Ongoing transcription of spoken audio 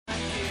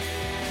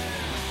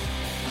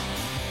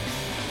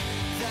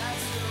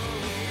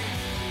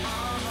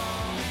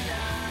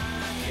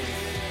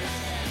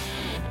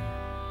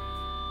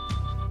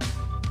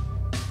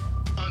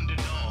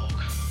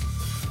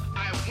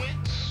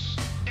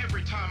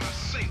time I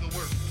say the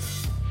word,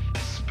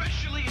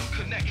 especially in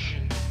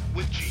connection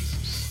with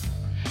Jesus.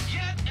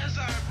 Yet, as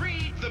I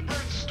read the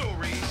birth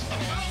stories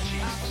about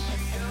Jesus,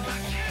 I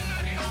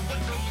cannot help but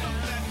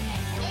conclude that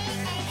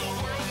although the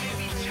world may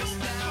be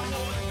tilted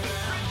toward the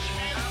rich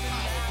and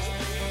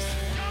powerful,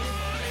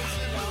 God,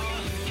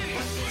 hallelujah, in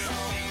His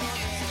mercy,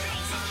 is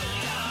tilted to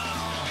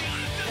love the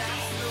underdog.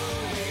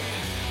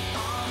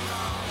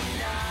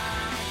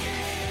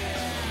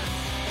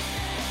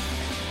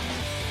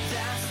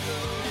 That's the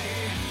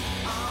way,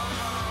 all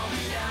I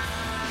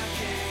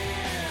can.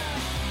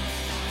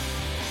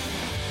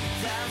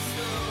 That's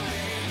the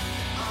way,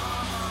 all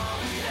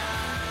I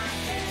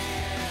can.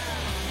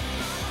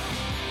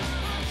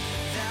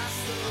 That's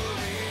the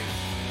way,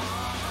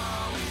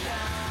 all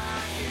I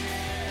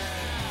can.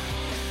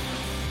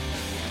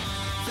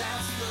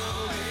 That's the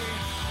way,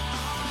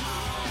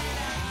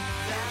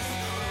 that's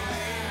the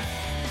way,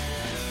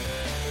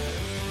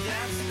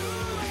 that's the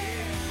way,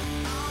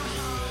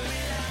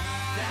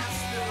 that's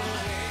the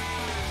way.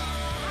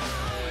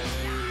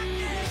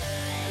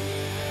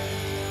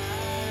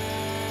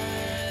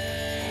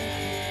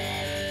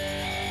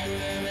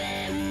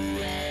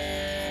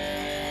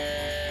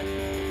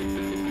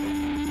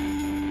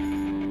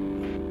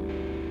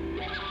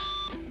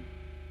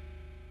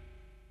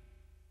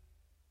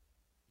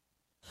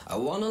 I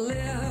wanna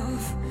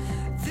live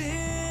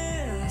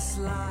this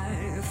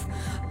life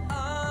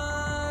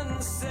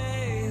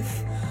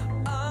unsafe,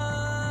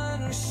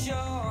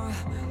 unsure,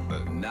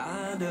 but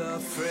not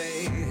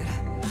afraid.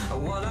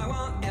 What I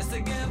want is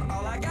to give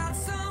all I got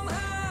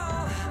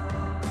somehow.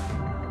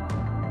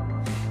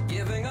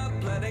 Giving up,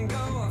 letting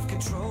go of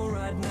control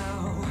right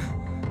now.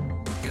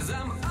 'Cause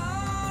I'm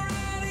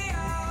already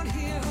out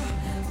here,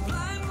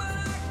 blind but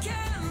I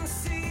can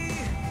see.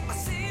 I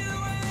see the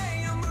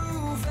way you're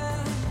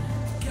moving.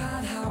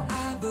 God, how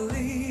I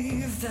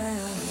believe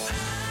that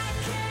I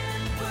can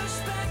push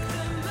back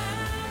the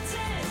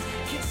mountains,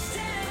 can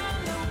stand on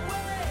the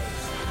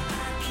waves,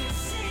 I can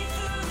see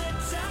through the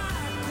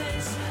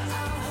darkness,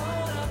 I'll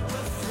hold up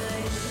a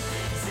flame.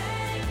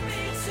 Take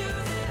me to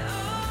the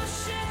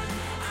ocean,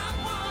 I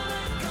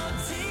wanna go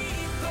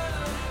deeper.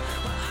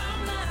 Well,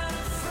 I'm not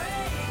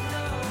afraid,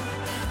 no,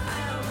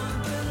 I'm a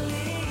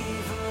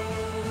believer.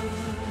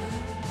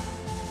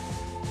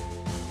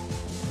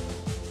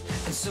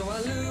 And so I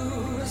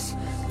lose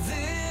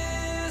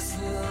this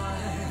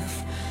life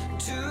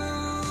to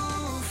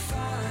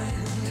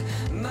find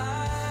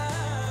my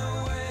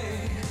way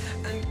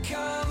and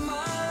come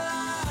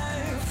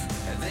alive.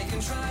 And they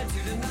can try to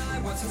deny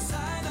what's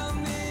inside of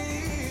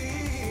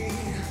me,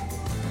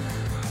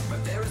 but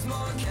there is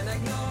more, can't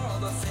ignore all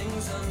the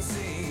things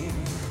unseen.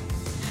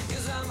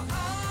 'Cause I'm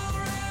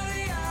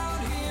already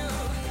out here,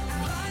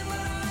 blind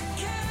but I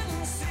can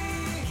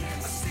see.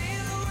 I see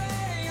the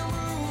way you're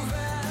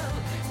moving.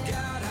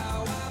 God, how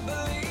I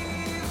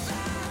believe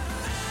that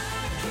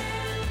I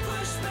can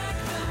push back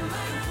the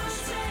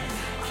mountains,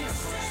 can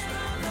stand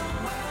on the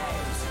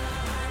waves,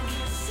 I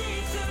can see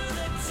through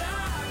the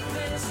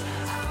darkness,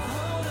 I'll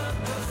hold up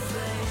a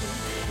flame.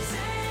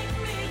 Take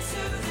me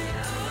to the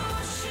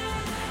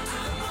ocean,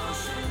 I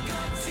wanna go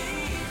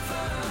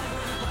deeper.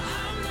 Well,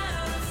 I'm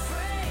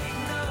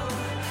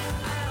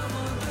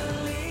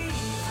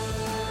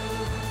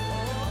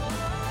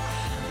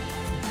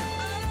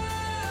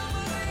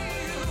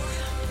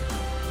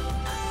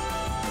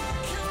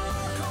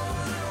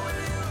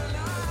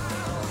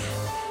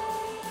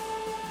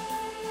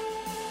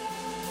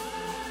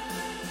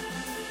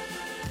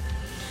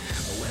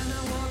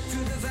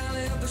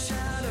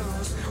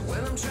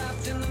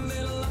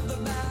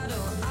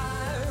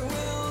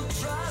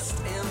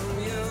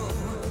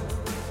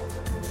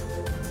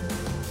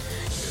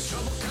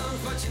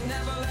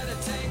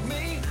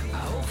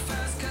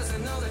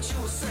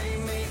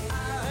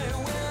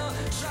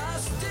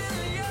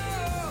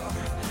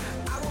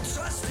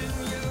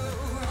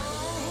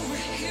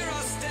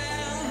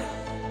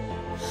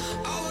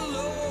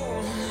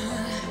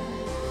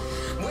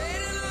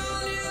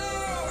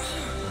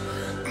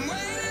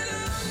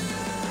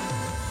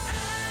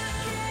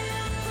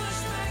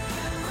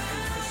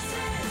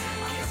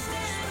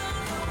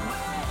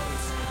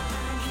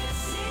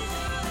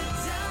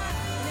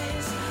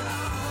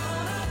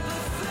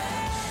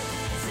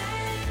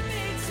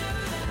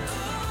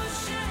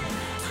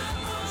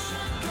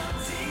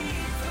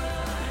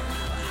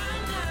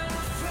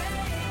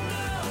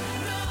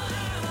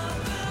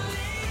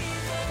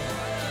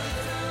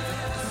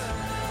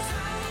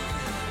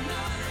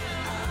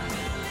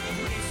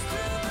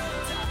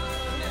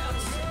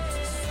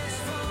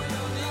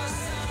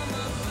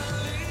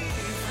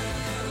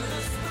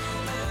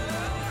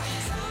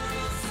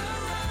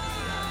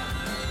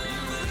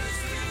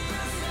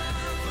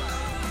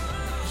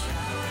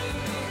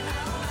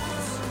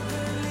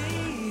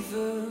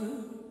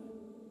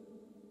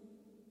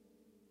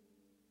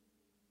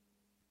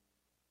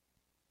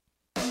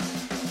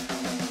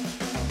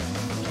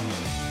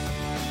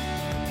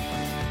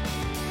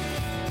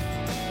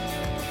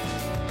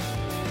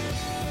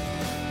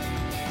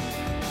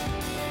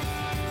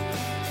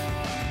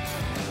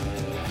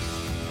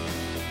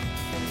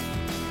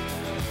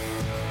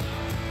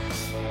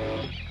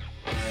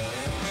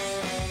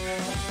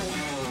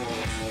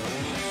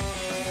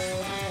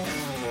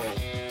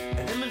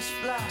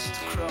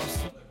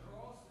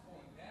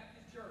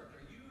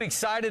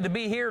Excited to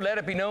be here? Let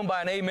it be known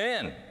by an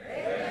amen.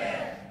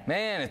 Amen.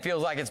 Man, it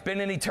feels like it's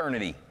been an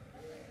eternity.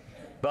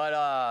 But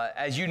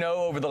as you know,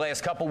 over the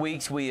last couple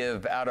weeks, we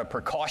have, out of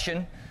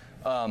precaution,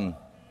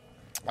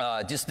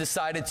 just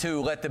decided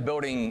to let the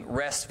building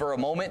rest for a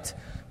moment.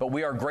 But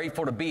we are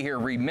grateful to be here.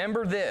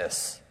 Remember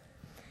this,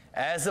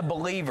 as a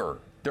believer,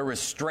 there is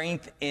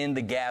strength in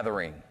the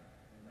gathering.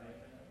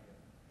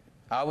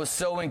 I was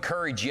so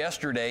encouraged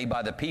yesterday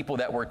by the people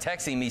that were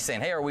texting me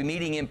saying, hey, are we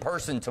meeting in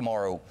person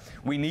tomorrow?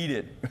 We need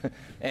it.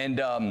 And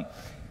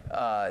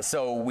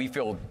so we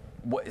feel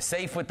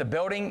safe with the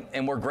building,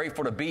 and we're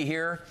grateful to be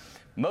here.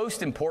 More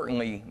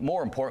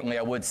importantly,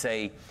 I would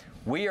say,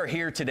 we are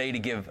here today to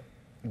give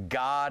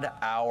God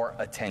our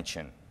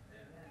attention.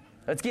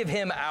 Let's give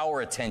Him our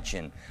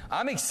attention.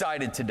 I'm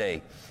excited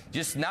today,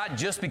 not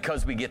just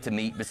because we get to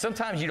meet, but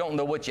sometimes you don't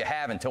know what you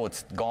have until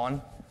it's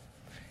gone.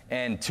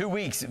 And 2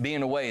 weeks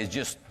being away is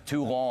just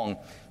too long,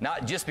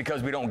 not just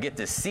because we don't get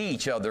to see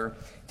each other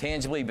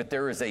tangibly, but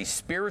there is a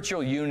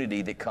spiritual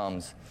unity that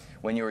comes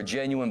when you're a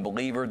genuine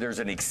believer. There's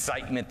an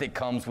excitement that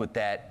comes with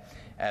that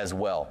as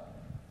well.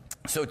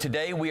 So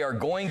today we are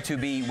going to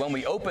be, when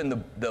we open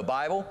the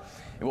Bible,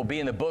 it will be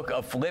in the book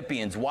of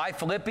Philippians. Why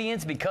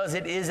Philippians? Because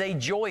it is a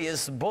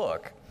joyous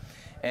book.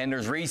 And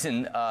there's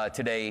reason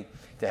today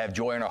to have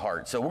joy in our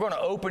hearts. So we're going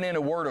to open in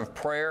a word of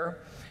prayer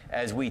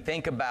as we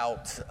think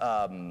about,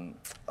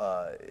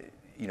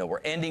 we're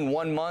ending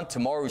one month.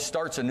 Tomorrow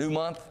starts a new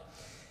month.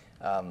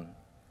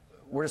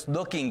 We're just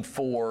looking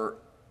forward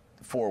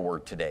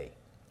today.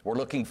 We're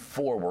looking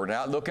forward,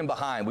 not looking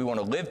behind. We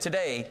want to live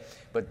today,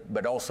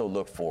 but also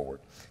look forward.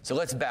 So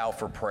let's bow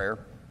for prayer.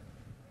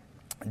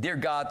 Dear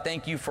God,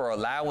 thank you for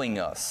allowing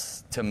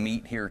us to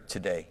meet here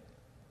today.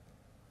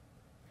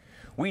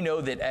 We know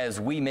that as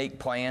we make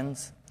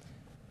plans,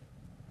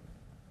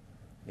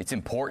 it's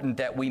important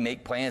that we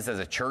make plans as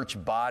a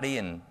church body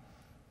and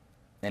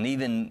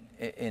even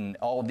in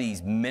all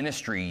these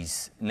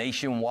ministries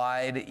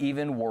nationwide,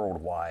 even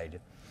worldwide,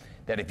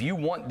 that if you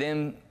want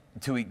them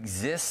to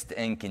exist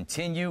and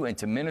continue and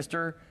to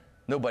minister,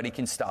 nobody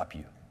can stop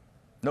you.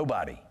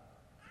 Nobody.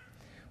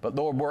 But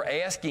Lord, we're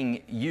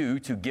asking you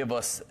to give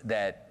us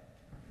that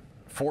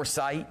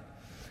foresight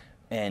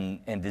and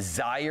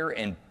desire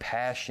and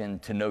passion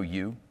to know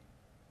you.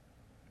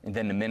 And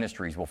then the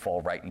ministries will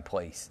fall right in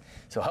place.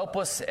 So help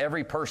us,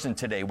 every person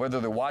today, whether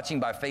they're watching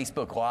by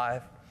Facebook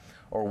Live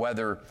or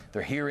whether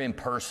they're here in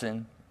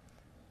person.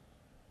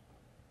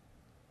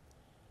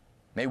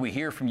 May we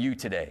hear from you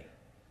today.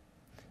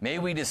 May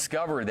we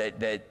discover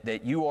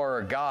that you are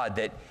a God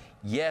that,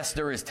 yes,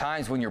 there is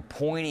times when you're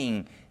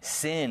pointing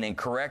sin and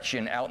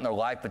correction out in their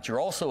life, but you're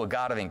also a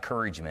God of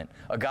encouragement,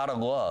 a God of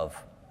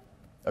love,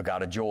 a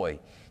God of joy.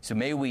 So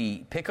may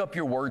we pick up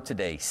your word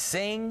today.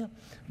 Sing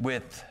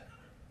with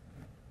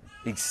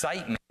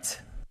excitement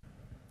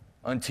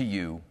unto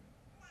you,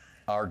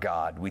 our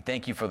God. We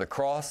thank you for the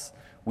cross.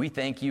 We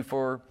thank you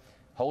for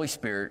Holy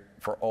Spirit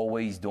for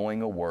always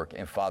doing a work,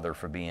 and Father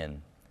for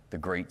being the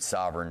great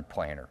sovereign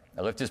planner.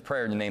 I lift this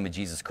prayer in the name of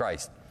Jesus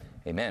Christ.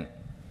 Amen.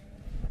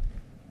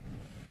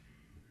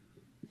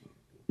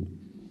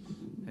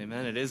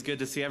 Amen. It is good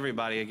to see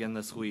everybody again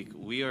this week.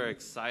 We are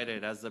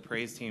excited as the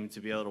praise team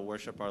to be able to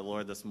worship our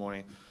Lord this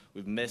morning.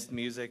 We've missed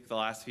music the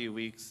last few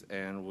weeks,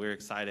 and we're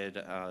excited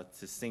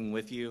to sing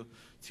with you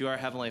to our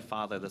Heavenly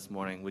Father this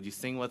morning. Would you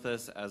sing with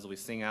us as we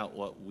sing out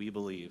what we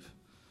believe?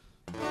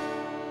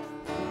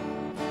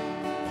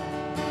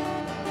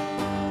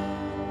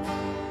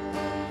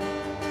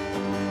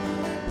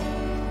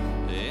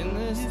 In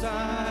this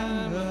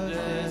time of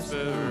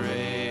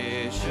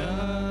desperation,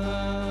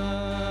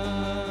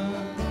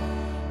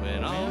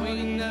 when all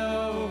we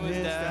know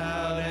is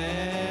doubt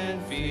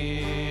and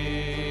fear,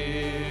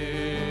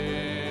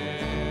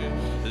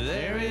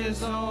 there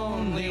is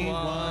only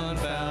one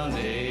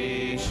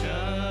foundation.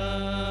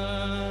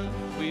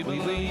 We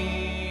believe,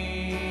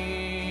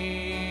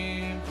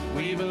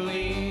 we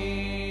believe.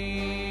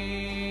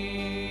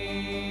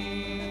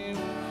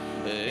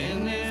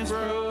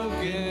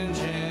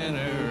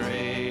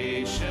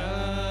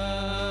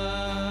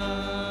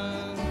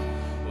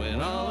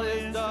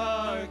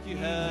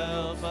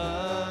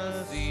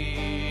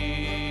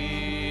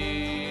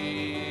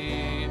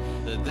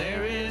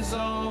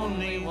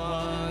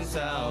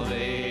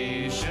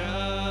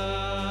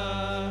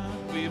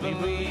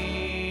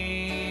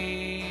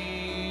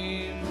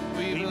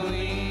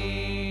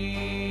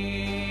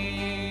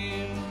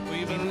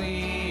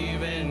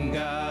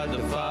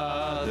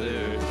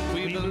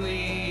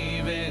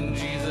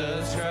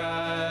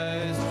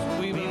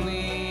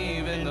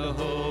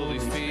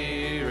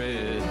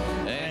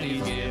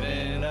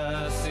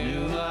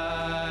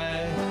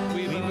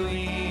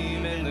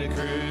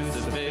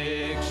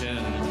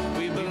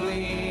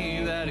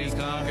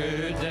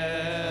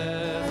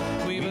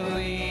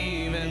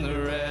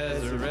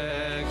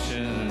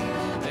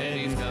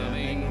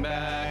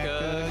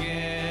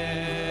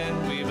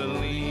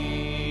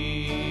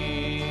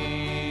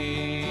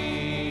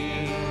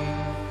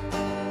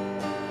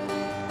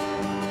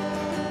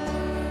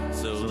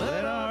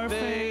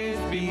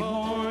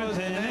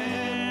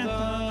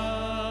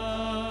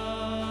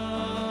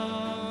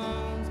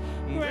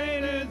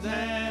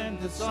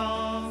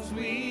 songs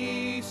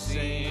we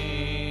sing,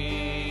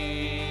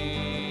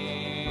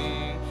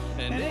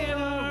 and in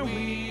our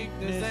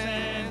weakness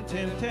and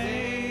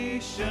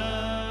temptations,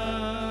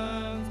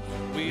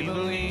 we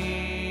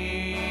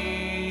believe,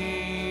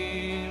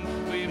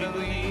 we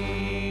believe,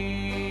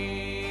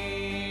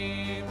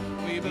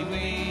 we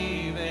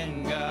believe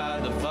in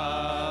God the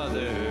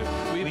Father,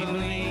 we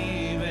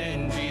believe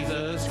in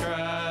Jesus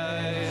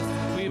Christ,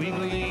 we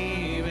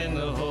believe in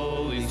the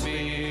Holy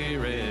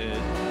Spirit,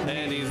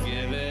 and He's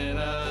given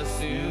us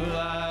new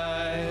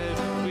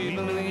life. We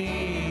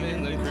believe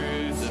in the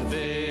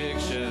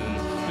crucifixion,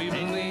 we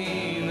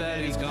believe that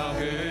He's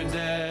conquered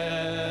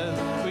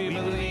death, we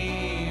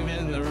believe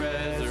in the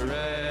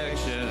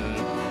resurrection,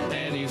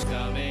 and He's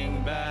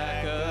coming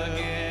back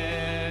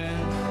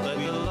again. Let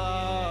the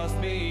lost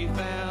be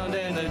found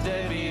and the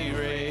dead be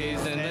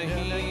raised in the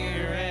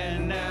here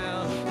and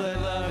now.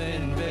 Let love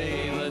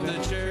invade, let the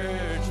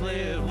church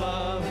live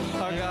love.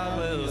 Our God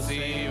will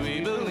see.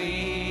 We believe,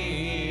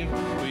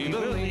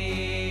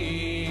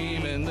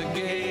 and the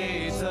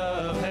gates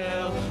of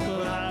hell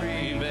will not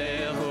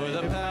prevail, for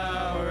the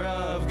power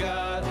of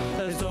God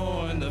has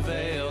torn the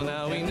veil.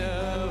 Now we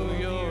know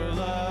your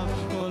love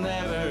will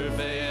never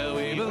fail.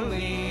 We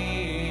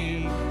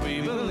believe,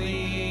 we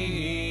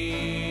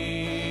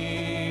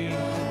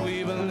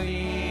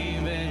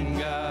believe in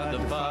God the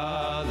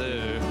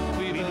Father,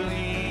 we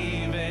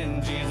believe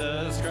in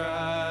Jesus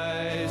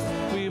Christ,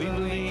 we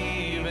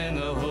believe in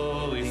the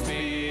Holy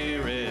Spirit.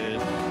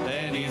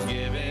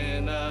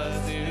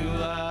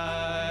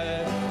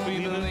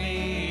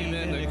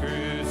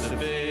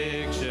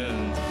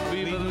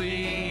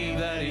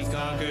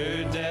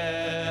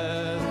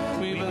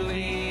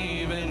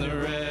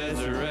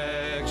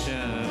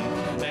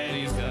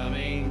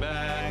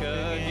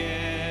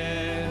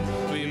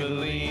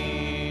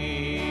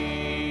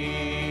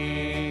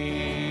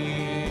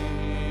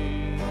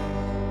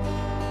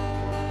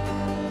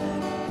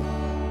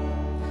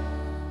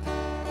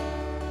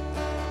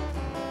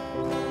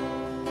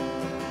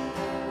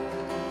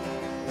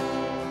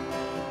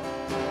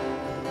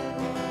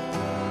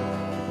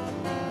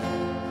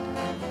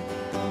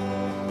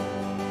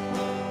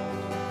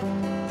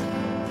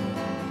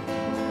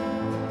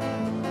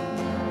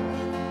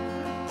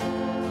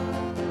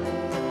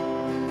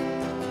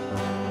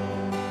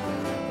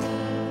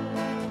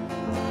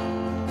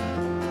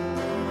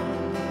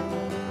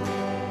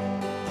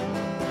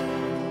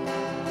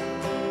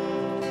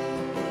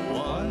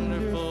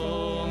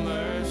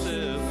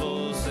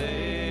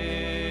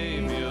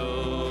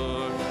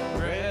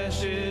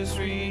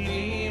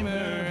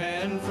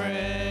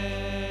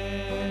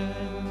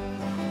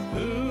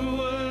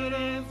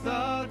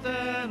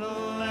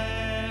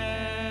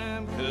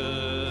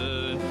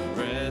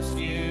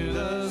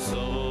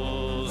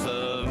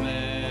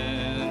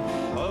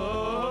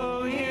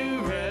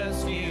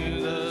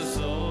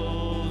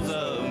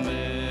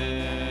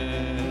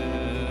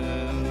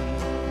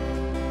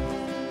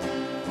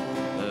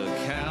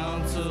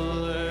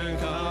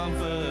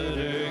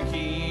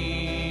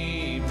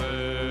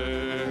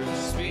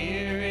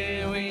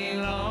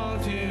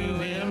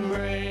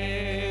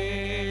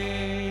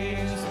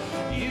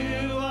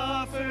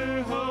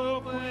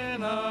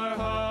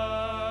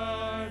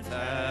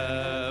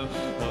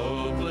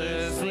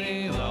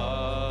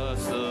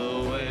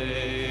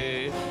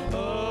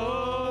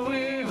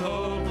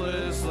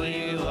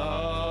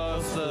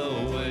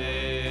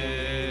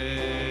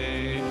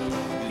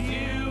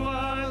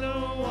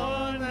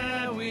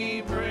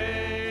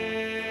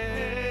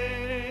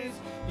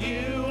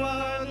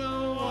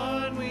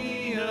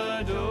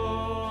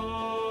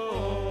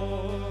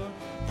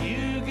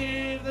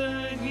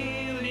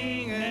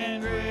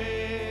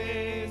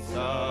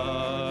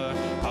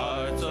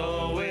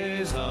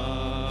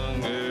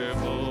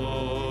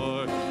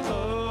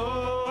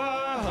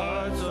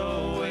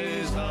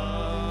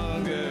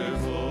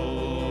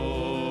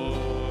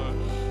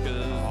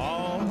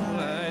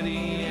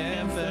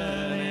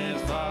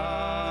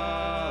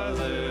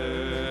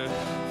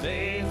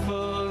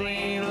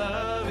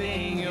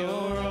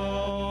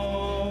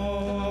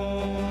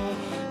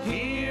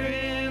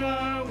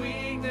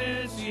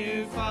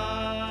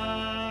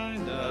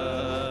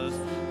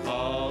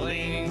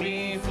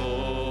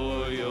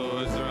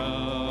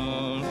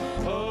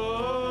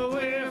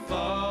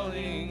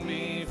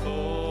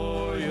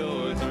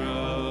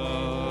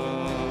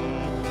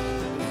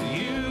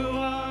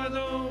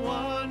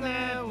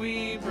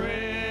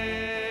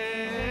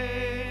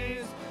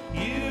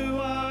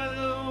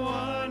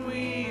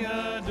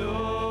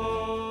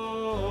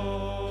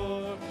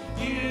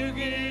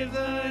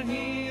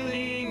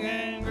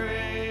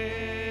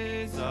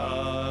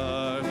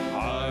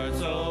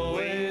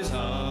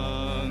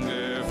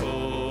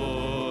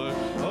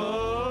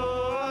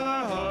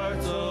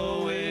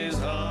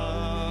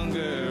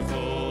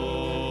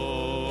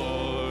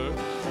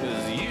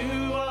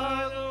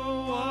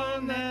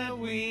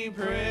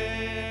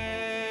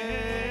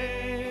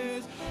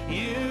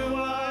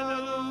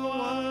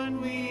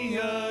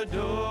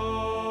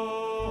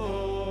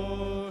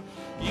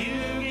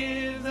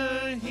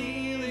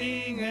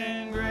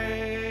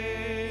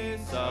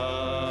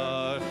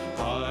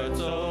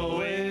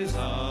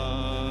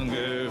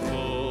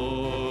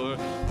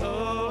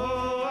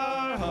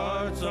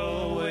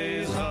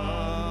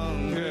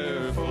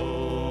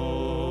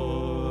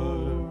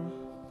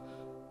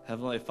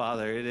 Heavenly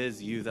Father, it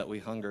is you that we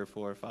hunger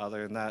for,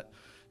 Father, and that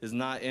is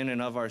not in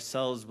and of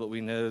ourselves, but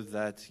we know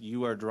that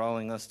you are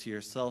drawing us to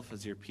yourself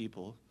as your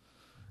people.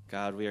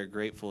 God, we are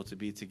grateful to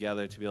be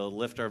together, to be able to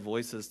lift our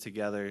voices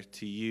together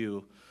to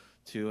you,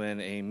 to in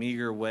a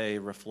meager way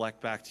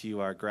reflect back to you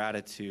our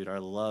gratitude,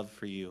 our love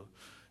for you,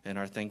 and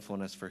our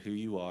thankfulness for who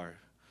you are.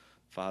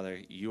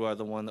 Father, you are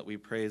the one that we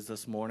praise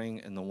this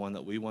morning and the one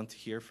that we want to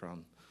hear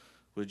from.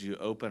 Would you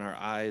open our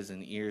eyes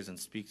and ears and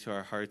speak to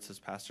our hearts as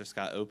Pastor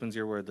Scott opens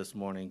your word this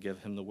morning?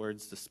 Give him the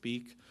words to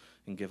speak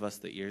and give us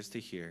the ears to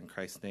hear. In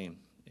Christ's name,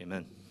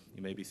 amen.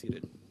 You may be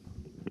seated.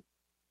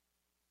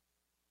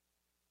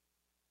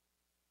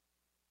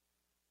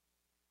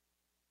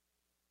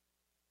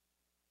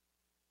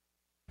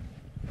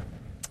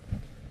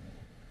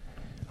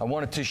 I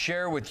wanted to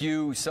share with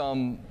you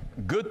some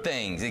good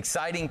things,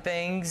 exciting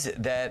things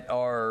that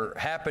are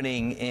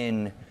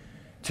happening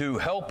to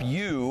help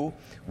you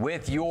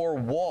with your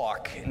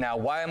walk. Now,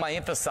 why am I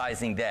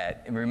emphasizing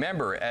that? And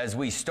remember, as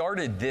we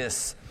started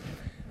this,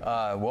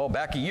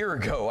 back a year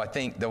ago, I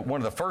think one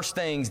of the first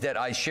things that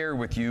I shared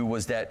with you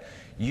was that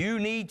you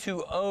need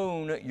to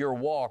own your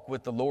walk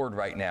with the Lord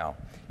right now.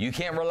 You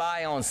can't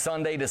rely on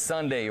Sunday to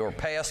Sunday or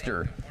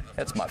pastor.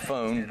 That's my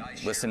phone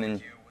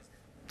listening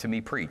to me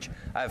preach.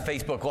 I have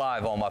Facebook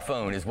Live on my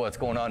phone is what's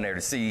going on there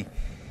to see in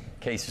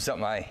case there's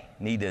something I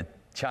need to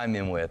chime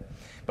in with.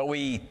 But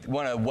we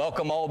want to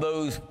welcome all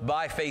those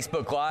by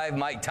Facebook Live.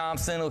 Mike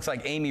Thompson, looks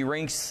like Amy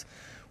Rinks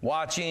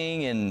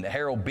watching, and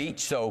Harold Beach.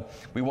 So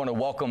we want to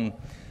welcome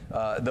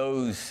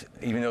those,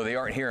 even though they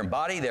aren't here in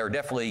body, they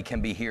definitely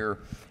can be here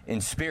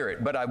in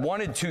spirit. But I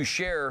wanted to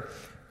share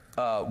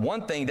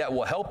one thing that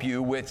will help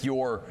you with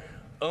your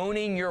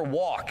owning your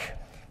walk.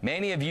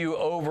 Many of you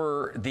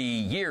over the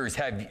years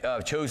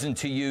have chosen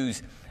to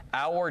use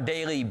Our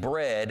Daily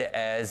Bread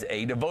as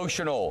a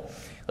devotional.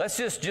 Let's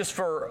just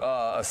for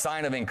a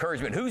sign of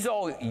encouragement, who's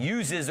all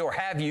uses or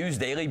have used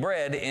Daily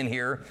Bread in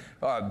here?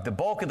 The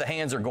bulk of the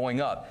hands are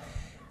going up.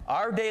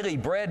 Our Daily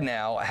Bread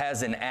now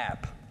has an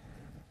app.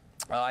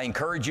 I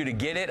encourage you to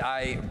get it.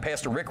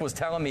 Pastor Rick was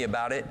telling me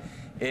about it.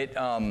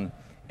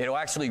 It'll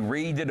actually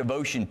read the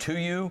devotion to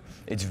you.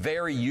 It's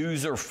very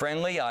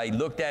user-friendly. I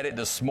looked at it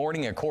this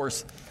morning. Of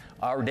course,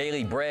 Our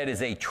Daily Bread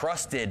is a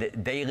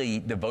trusted daily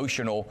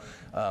devotional.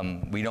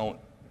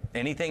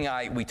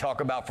 Anything we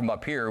talk about from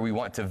up here, we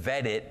want to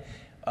vet it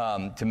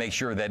to make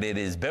sure that it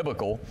is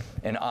biblical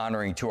and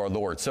honoring to our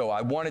Lord. So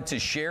I wanted to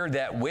share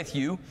that with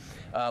you.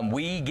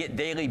 We get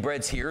daily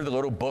breads here, the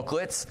little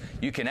booklets.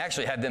 You can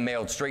actually have them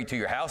mailed straight to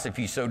your house if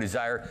you so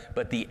desire,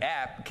 but the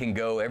app can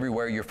go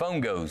everywhere your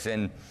phone goes.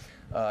 And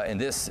in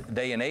this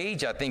day and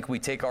age, I think we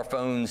take our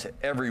phones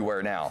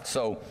everywhere now.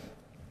 So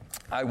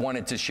I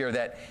wanted to share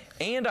that.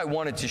 And I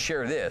wanted to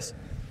share this.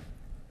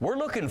 We're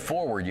looking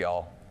forward,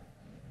 y'all.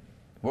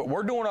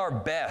 We're doing our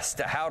best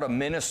to how to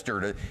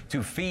minister,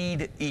 to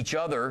feed each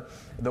other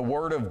the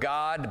Word of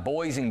God,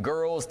 boys and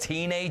girls,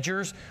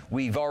 teenagers.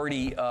 We've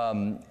already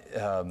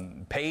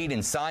paid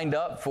and signed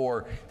up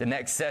for the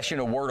next session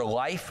of Word of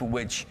Life,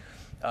 which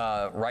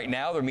right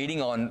now they're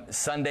meeting on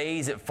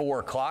Sundays at 4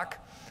 o'clock.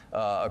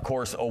 Of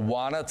course,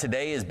 Awana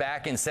today is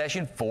back in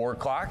session, 4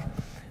 o'clock,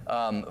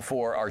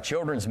 for our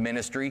children's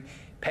ministry.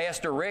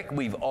 Pastor Rick,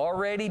 we've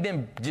already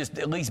been just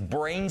at least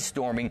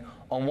brainstorming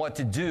on what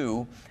to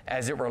do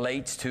as it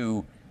relates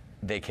to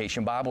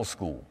Vacation Bible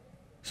School.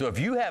 So if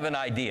you have an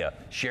idea,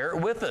 share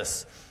it with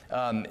us.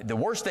 The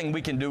worst thing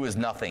we can do is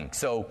nothing.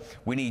 So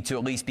we need to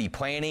at least be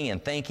planning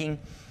and thinking.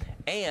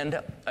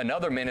 And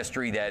another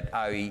ministry that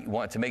I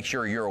want to make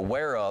sure you're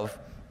aware of,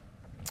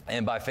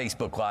 and by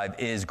Facebook Live,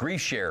 is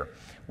Grief Share,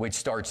 which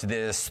starts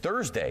this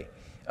Thursday.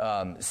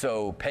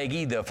 So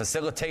Peggy, the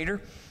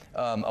facilitator,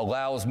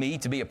 allows me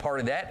to be a part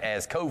of that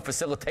as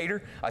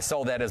co-facilitator. I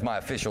saw that as my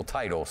official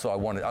title, so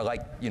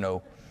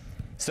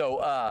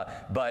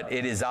but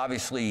it is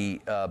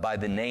obviously by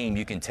the name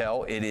you can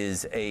tell it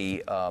is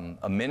a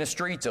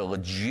ministry. It's a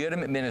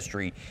legitimate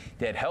ministry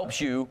that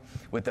helps you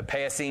with the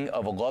passing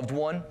of a loved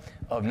one,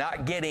 of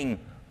not getting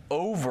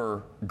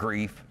over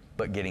grief,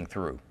 but getting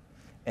through.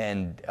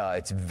 And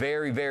it's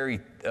very, very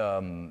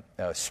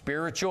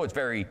spiritual. It's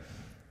very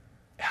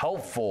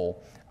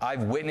helpful. I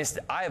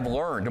have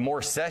learned. The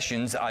more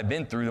sessions I've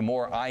been through, the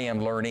more I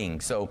am learning.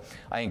 So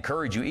I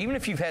encourage you, even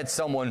if you've had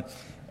someone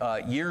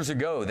years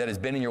ago that has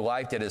been in your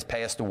life that has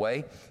passed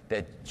away,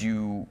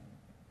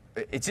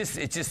 it's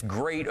just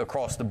great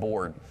across the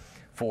board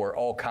for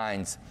all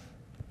kinds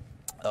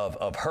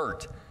of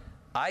hurt.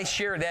 I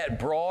share that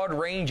broad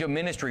range of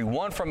ministry,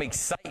 one from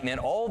excitement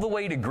all the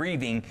way to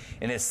grieving,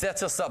 and it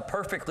sets us up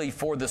perfectly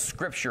for the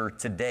scripture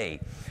today.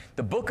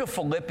 The book of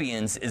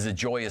Philippians is a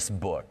joyous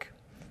book.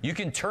 You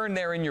can turn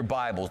there in your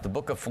Bibles, the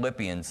book of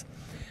Philippians.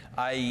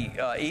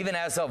 Even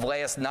as of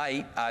last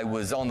night, I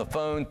was on the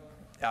phone.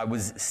 I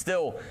was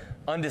still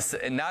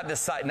not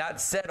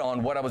set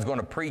on what I was going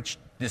to preach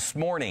this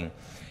morning.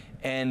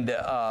 And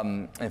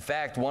in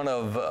fact,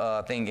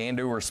 I think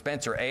Andrew or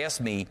Spencer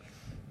asked me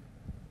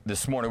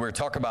this morning, we were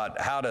talking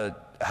about how to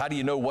how do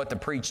you know what to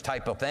preach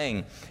type of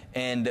thing.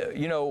 And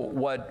you know,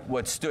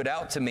 what stood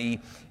out to me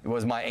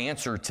was my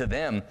answer to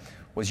them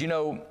was, you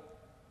know,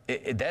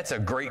 that's a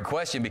great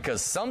question,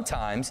 because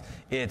sometimes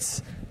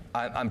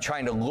I'm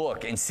trying to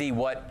look and see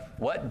what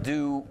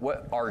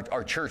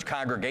our church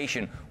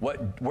congregation,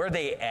 where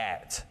they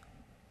at.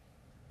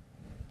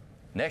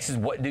 Next is,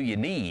 what do you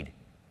need?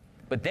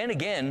 But then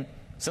again,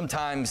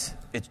 sometimes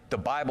the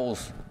Bible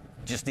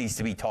just needs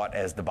to be taught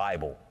as the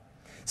Bible.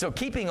 So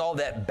keeping all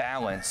that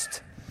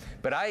balanced,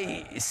 but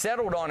I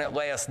settled on it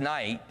last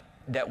night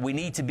that we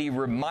need to be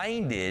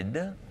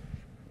reminded.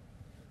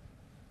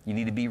 You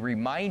need to be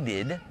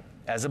reminded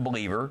as a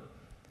believer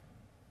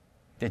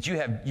that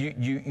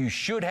you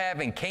should have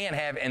and can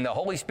have, and the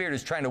Holy Spirit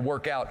is trying to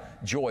work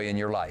out joy in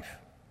your life.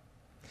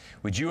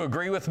 Would you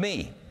agree with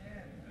me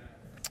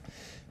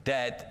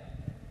that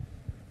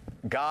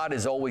God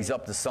is always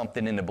up to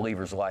something in the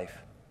believer's life?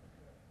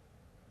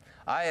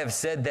 I have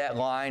said that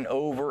line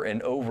over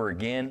and over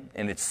again,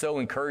 and it's so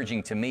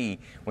encouraging to me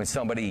when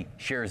somebody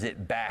shares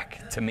it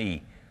back to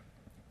me.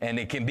 And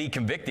it can be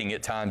convicting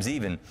at times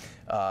even.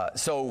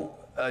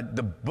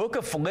 The book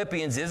of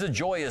Philippians is a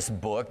joyous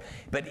book,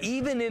 but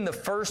even in the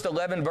first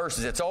 11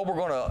 verses, it's all we're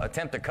going to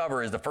attempt to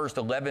cover is the first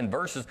 11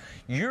 verses.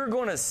 You're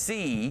going to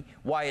see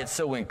why it's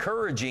so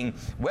encouraging,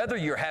 whether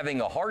you're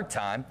having a hard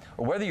time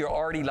or whether you're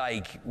already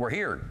like, we're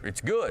here,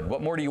 it's good,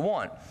 what more do you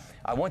want?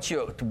 I want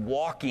you to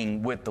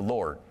walking with the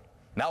Lord.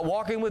 Not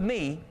walking with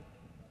me.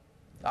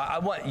 I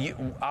want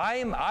you.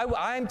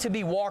 I'm to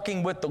be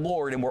walking with the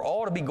Lord, and we're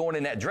all to be going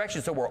in that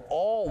direction. So we're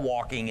all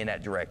walking in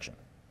that direction.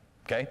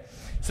 Okay.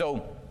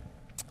 So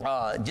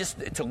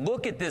just to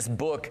look at this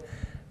book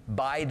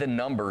by the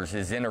numbers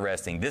is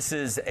interesting. This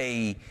is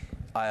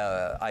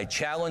I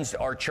challenged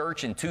our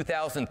church in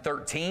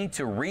 2013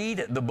 to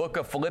read the book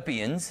of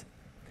Philippians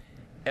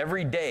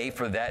every day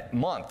for that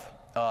month.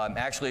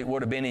 Actually, it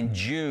would have been in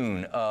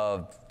June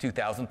of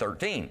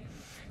 2013.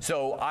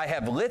 So I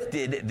have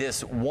lifted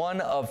this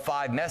one of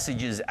 5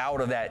 messages out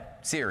of that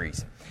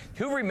series.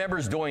 Who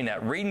remembers doing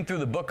that? Reading through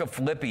the book of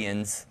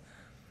Philippians.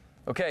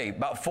 Okay,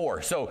 about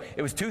 4. So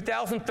it was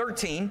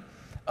 2013.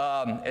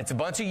 It's a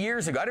bunch of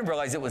years ago. I didn't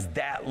realize it was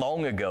that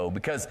long ago,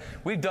 because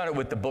we've done it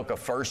with the book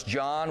of 1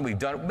 John. We've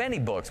done many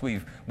books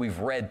we've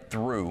read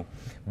through.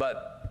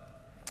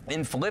 But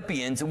in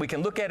Philippians, we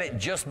can look at it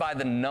just by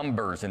the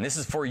numbers. And this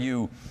is for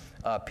you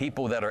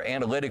people that are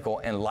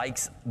analytical and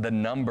likes the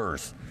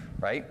numbers,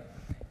 right?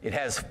 It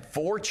has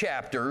 4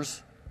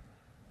 chapters,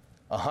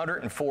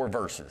 104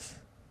 verses.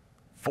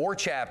 4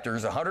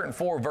 chapters,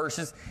 104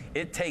 verses.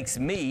 It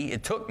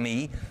took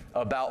me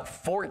about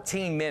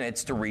 14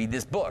 minutes to read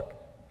this book.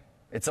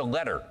 It's a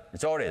letter.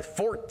 It's all it is,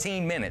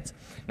 14 minutes.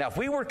 Now, if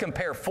we were to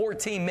compare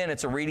 14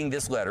 minutes of reading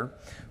this letter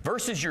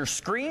versus your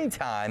screen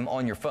time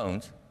on your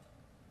phones,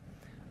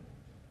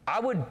 I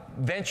would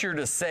venture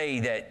to say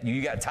that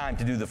you got time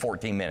to do the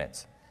 14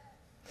 minutes.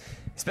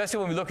 Especially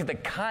when we look at the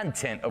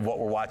content of what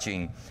we're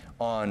watching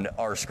on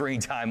our screen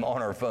time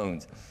on our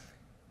phones.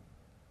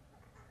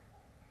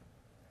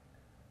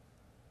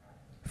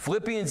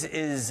 Philippians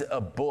is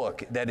a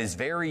book that is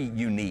very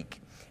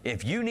unique.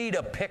 If you need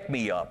a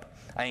pick-me-up,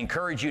 I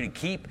encourage you to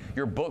keep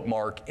your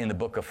bookmark in the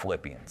book of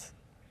Philippians.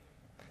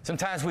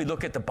 Sometimes we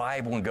look at the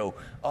Bible and go,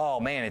 oh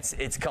man,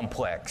 it's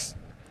complex.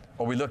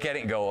 Or we look at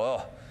it and go,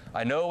 oh,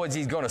 I know what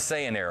he's going to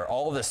say in there,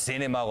 all the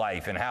sin in my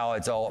life and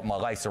how my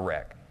life's a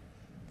wreck.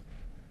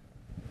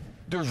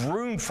 There's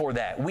room for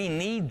that. We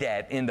need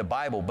that in the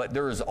Bible, but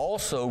there is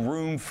also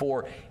room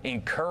for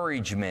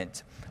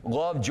encouragement,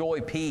 love, joy,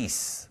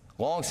 peace,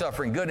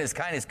 long-suffering, goodness,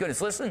 kindness,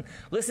 goodness.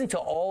 Listen to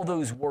all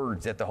those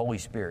words that the Holy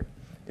Spirit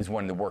is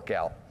wanting to work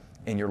out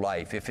in your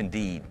life, if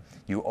indeed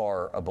you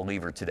are a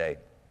believer today.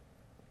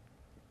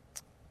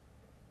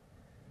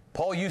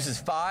 Paul uses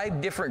 5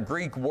 different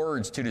Greek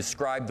words to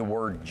describe the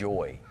word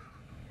joy.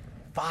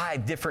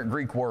 5 different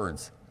Greek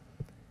words.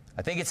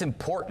 I think it's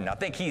important. I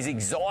think he's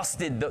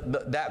exhausted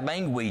that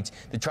language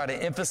to try to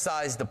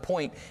emphasize the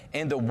point.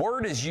 And the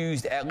word is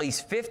used at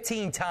least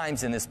 15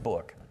 times in this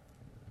book.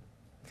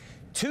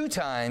 2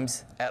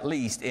 times at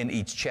least in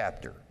each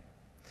chapter.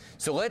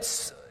 So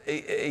let's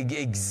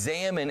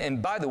examine,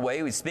 and by the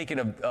way, speaking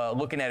of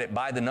looking at it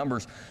by the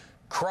numbers,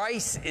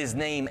 Christ is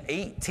named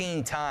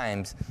 18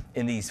 times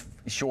in these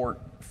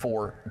short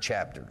 4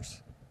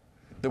 chapters.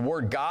 The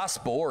word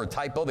gospel, or a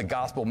typo, the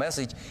gospel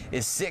message,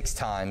 is 6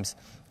 times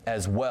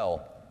as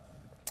well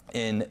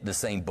in the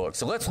same book.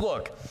 So let's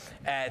look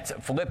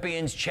at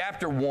Philippians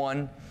chapter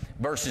 1,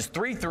 verses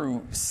 3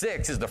 through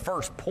 6 is the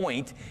first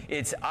point.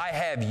 It's, I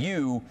have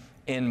you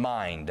in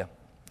mind.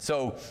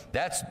 So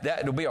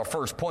that'll be our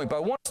first point. But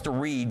I want us to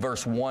read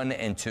verse 1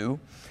 and 2.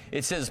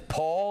 It says,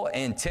 Paul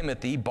and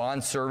Timothy,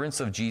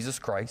 bondservants of Jesus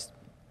Christ,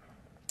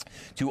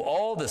 to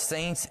all the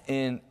saints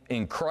in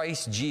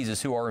Christ Jesus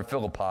who are in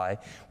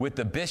Philippi, with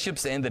the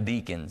bishops and the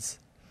deacons,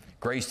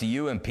 grace to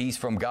you and peace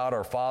from God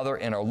our Father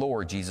and our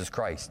Lord Jesus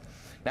Christ.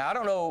 Now, I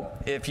don't know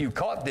if you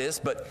caught this,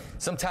 but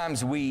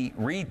sometimes we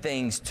read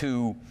things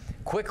too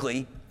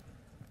quickly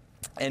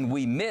and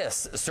we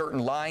miss certain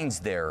lines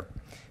there.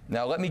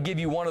 Now, let me give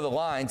you one of the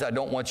lines I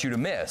don't want you to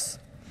miss.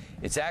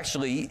 It's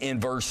actually in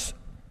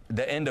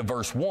the end of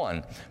verse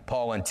 1.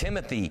 Paul and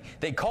Timothy,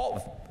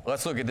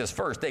 let's look at this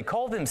first. They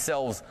call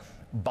themselves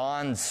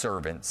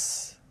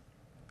bondservants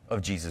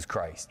of Jesus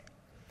Christ.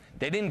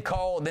 They didn't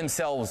call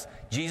themselves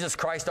Jesus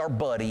Christ, our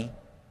buddy,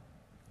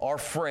 our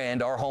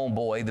friend, our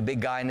homeboy, the big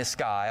guy in the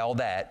sky, all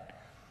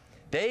that.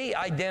 They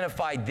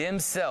identified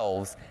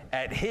themselves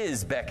at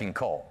his beck and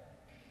call.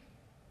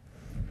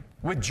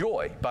 With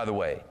joy, by the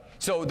way.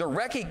 So they're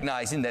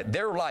recognizing that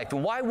their life,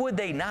 and why would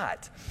they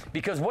not?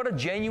 Because what a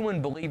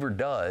genuine believer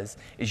does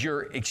is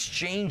you're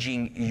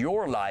exchanging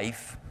your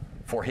life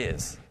for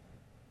his.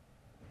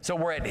 So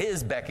we're at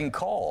his beck and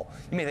call.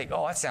 You may think,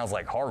 oh, that sounds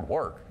like hard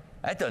work.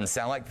 That doesn't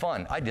sound like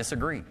fun. I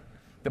disagree.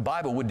 The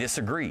Bible would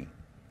disagree.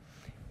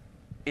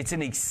 It's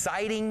an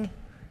exciting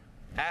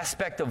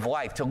aspect of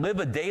life to live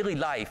a daily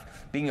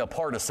life being a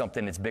part of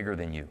something that's bigger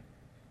than you.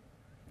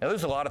 Now,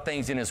 there's a lot of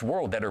things in this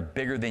world that are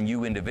bigger than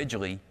you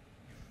individually,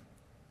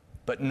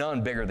 but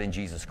none bigger than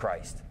Jesus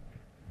Christ.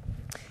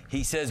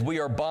 He says, we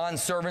are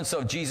bondservants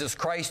of Jesus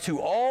Christ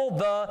to all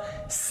the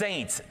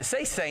saints.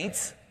 Say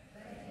saints.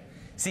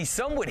 See,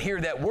 some would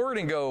hear that word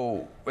and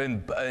go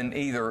and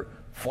either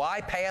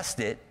fly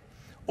past it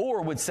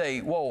or would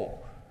say, whoa,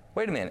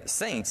 wait a minute,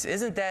 saints,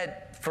 isn't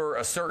that for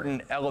a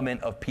certain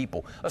element of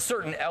people, a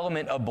certain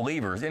element of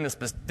believers in a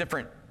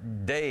different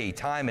day,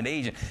 time, and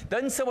age?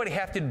 Doesn't somebody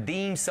have to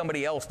deem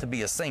somebody else to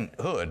be a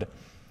sainthood?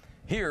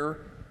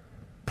 Here,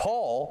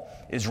 Paul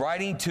is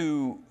writing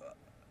to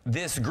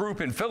this group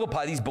in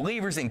Philippi, these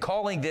believers, and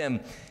calling them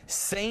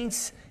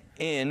saints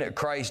in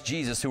Christ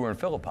Jesus who are in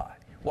Philippi.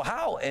 Well,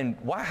 how and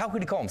why? How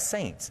could he call them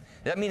saints?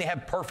 Does that mean they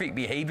have perfect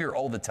behavior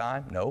all the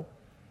time? No.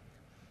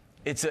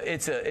 It's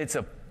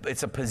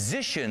a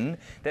position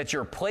that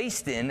you're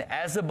placed in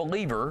as a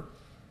believer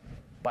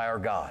by our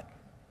God,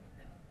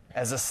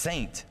 as a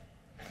saint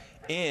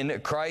in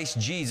Christ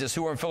Jesus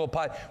who are in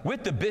Philippi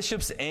with the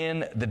bishops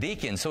and the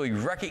deacons. So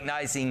he's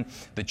recognizing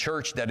the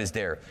church that is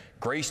there.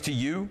 Grace to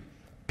you,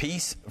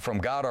 peace from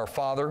God our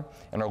Father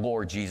and our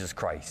Lord Jesus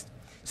Christ.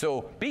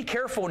 So be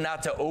careful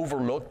not to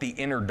overlook the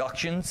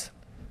introductions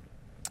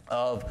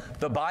of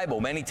the Bible.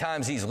 Many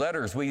times these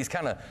letters, we just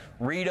kind of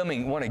read them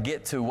and want to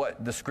get to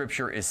what the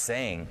Scripture is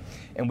saying,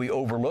 and we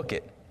overlook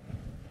it.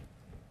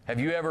 Have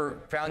you ever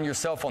found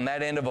yourself on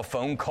that end of a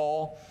phone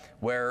call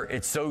where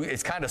it's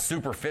kind of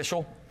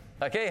superficial?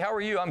 Like, hey, how are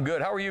you? I'm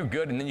good. How are you?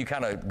 Good. And then you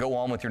kind of go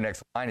on with your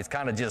next line. It's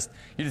kind of you're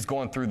just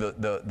going through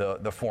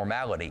the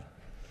formality.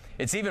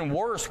 It's even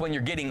worse when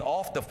you're getting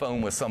off the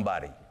phone with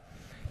somebody.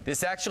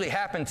 This actually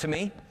happened to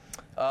me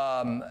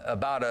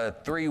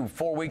about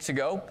 3-4 weeks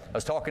ago. I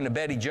was talking to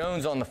Betty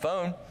Jones on the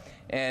phone,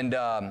 and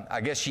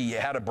I guess she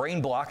had a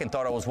brain block and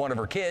thought I was one of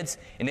her kids,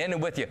 and ended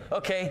with you,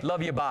 okay,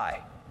 love you, bye.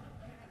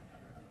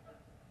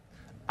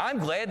 I'm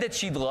glad that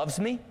she loves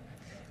me.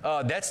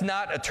 That's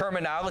not a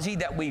terminology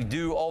that we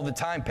do all the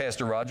time,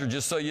 Pastor Roger,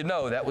 just so you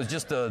know. That was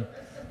just a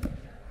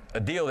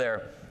deal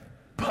there.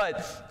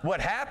 But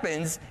what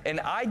happens, and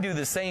I do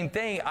the same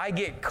thing, I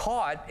get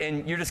caught,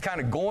 and you're just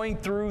kind of going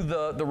through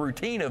the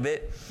routine of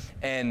it,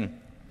 and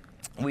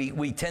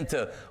we tend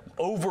to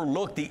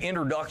overlook the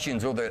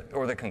introductions or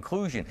the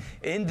conclusion.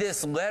 In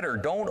this letter,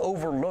 don't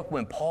overlook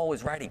when Paul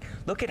is writing.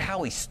 Look at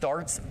how he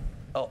starts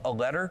a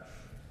letter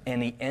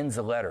and he ends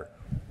a letter.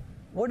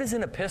 What is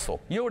an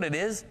epistle? You know what it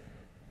is?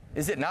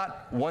 Is it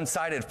not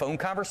one-sided phone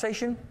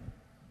conversation?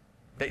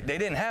 They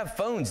didn't have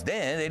phones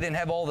then. They didn't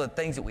have all the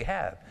things that we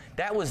have.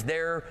 That was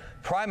their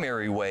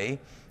primary way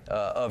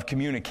of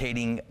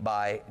communicating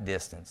by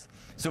distance.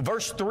 So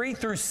verse 3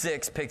 through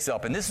 6 picks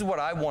up, and this is what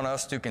I want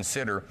us to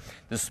consider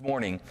this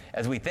morning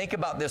as we think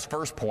about this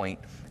first point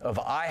of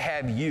I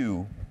have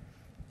you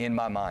in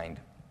my mind.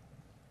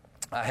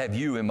 I have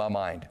you in my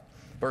mind.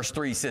 Verse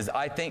 3 says,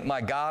 I thank my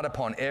God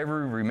upon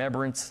every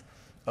remembrance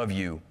of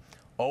you,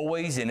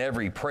 always in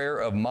every prayer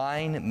of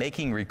mine,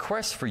 making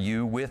requests for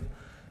you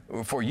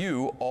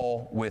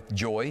all with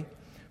joy,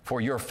 for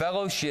your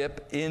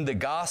fellowship in the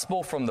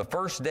gospel from the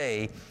first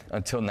day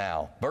until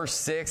now. Verse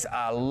 6,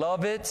 I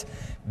love it,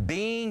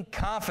 being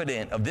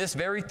confident of this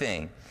very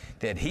thing,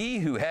 that he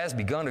who has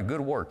begun a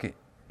good work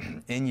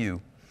in you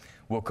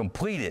will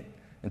complete it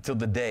until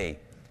the day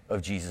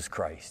of Jesus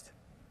Christ.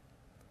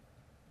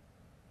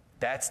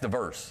 That's the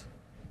verse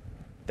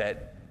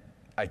that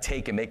I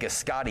take and make a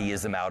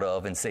Scottyism out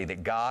of and say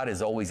that God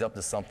is always up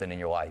to something in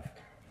your life.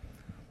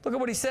 Look at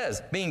what he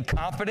says. Being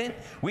confident,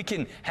 we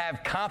can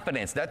have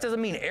confidence. That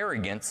doesn't mean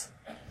arrogance,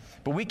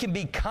 but we can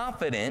be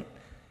confident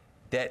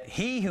that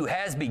he who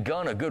has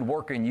begun a good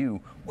work in you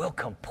will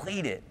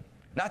complete it.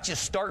 Not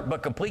just start,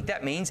 but complete.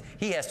 That means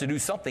he has to do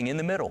something in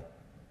the middle.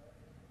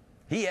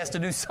 He has to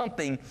do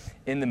something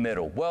in the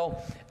middle.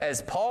 Well,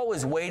 as Paul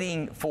is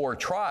waiting for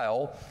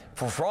trial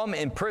from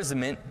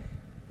imprisonment,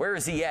 where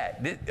is he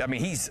at? I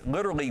mean, he's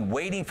literally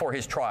waiting for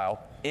his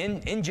trial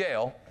in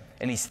jail,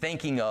 and he's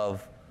thinking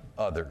of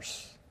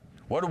others.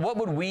 What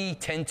would we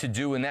tend to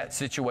do in that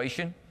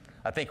situation?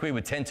 I think we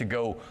would tend to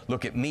go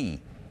look at me,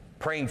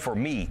 praying for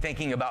me,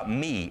 thinking about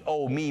me.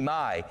 Oh, me,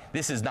 my.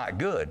 This is not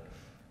good.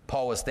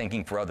 Paul was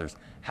thinking for others.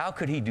 How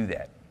could he do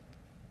that?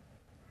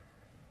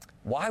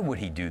 Why would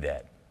he do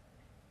that?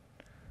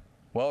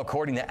 Well,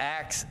 according to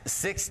Acts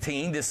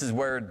 16, this is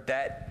where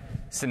that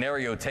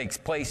scenario takes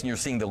place, and you're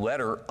seeing the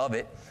letter of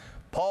it.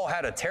 Paul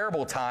had a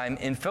terrible time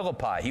in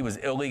Philippi. He was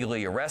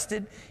illegally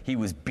arrested. He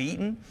was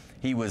beaten.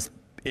 He was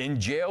in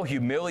jail,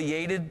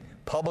 humiliated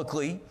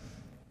publicly.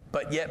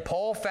 But yet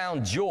Paul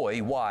found joy.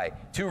 Why?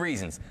 2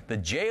 reasons. The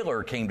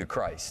jailer came to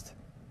Christ.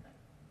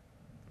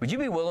 Would you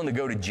be willing to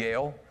go to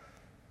jail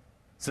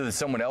so that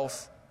someone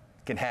else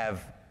can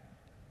have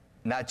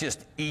not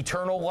just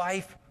eternal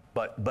life,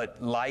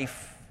 but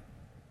life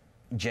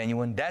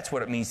genuine? That's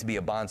what it means to be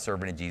a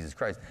bondservant of Jesus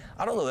Christ.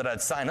 I don't know that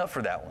I'd sign up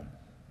for that one.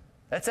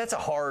 That's a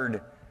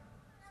hard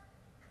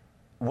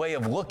way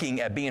of looking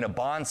at being a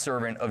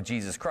bondservant of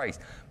Jesus Christ.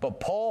 But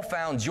Paul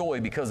found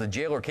joy because the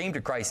jailer came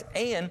to Christ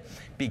and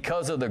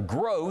because of the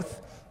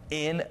growth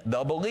in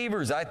the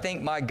believers. I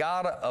thank my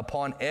God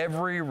upon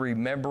every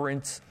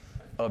remembrance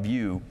of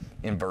you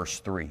in verse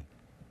 3.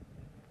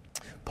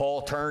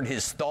 Paul turned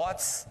his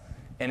thoughts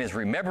and his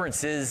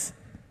remembrances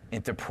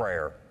into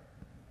prayer.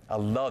 I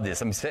love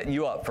this. I'm setting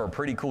you up for a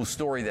pretty cool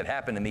story that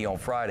happened to me on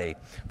Friday.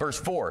 Verse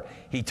 4,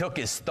 he took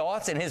his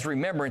thoughts and his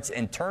remembrance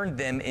and turned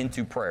them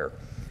into prayer.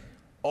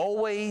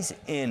 Always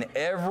in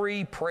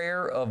every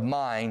prayer of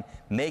mine,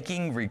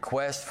 making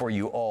requests for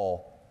you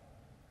all.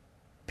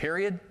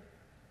 Period?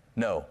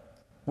 No.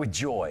 With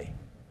joy.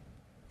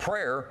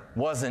 Prayer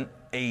wasn't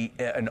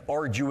an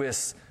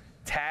arduous,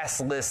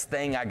 taskless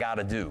thing I got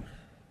to do.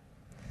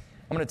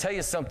 I'm going to tell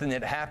you something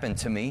that happened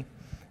to me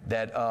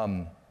that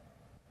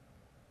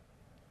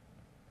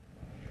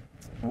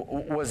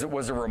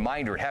was a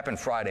reminder. It happened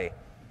Friday.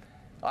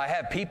 I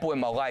have people in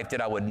my life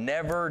that I would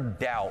never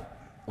doubt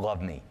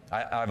love me.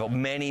 I have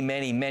many,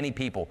 many, many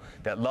people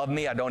that love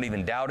me. I don't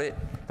even doubt it.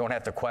 Don't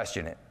have to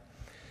question it.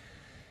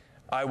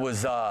 I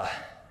was,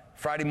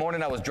 Friday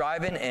morning I was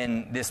driving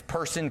and this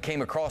person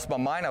came across my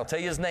mind. I'll tell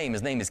you his name.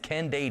 His name is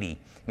Ken Dady.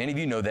 Many of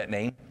you know that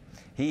name.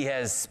 He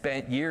has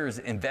spent years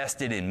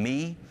invested in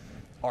me,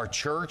 our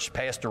church,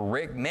 Pastor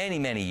Rick, many,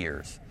 many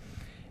years.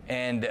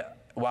 And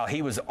while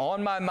he was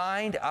on my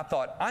mind, I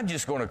thought, I'm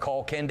just going to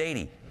call Ken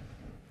Dady.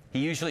 He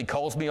usually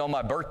calls me on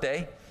my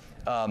birthday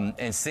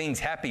and sings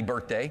happy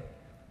birthday,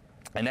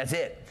 and that's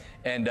it.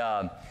 And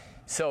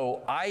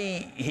so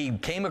he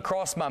came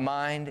across my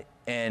mind,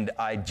 and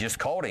I just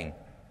called him.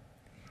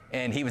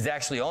 And he was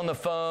actually on the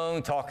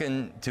phone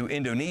talking to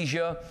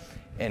Indonesia,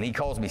 and he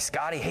calls me,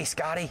 Scotty. Hey,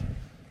 Scotty,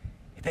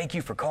 thank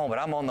you for calling, but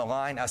I'm on the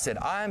line. I said,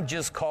 I'm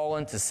just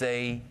calling to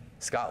say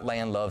Scott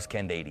Land loves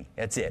Ken Dady.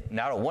 That's it.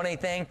 Now, I don't want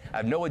anything. I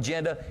have no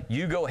agenda.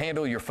 You go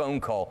handle your phone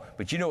call.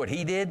 But you know what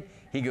he did?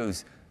 He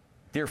goes,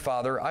 Dear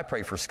Father, I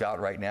pray for Scott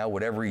right now,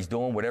 whatever he's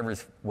doing, whatever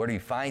he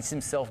finds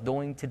himself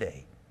doing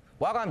today.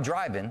 While I'm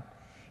driving,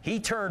 he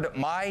turned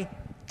my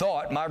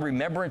thought, my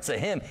remembrance of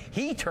him,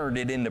 he turned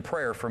it into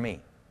prayer for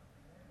me.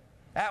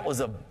 That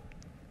was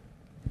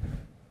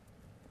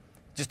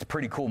just a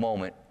pretty cool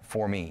moment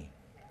for me.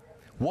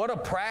 What a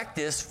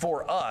practice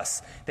for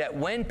us that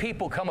when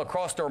people come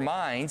across our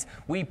minds,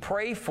 we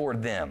pray for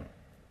them.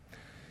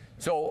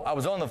 So I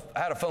was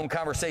had a phone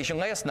conversation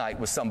last night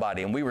with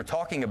somebody, and we were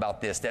talking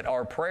about this, that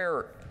our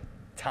prayer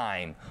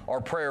time, our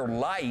prayer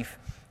life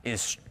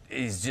is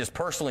just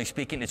personally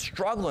speaking, it's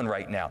struggling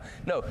right now.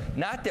 No,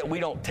 not that we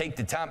don't take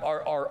the time.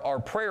 Our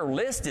prayer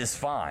list is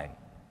fine.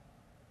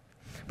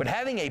 But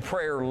having a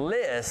prayer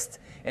list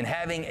and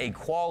having a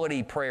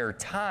quality prayer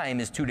time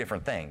is 2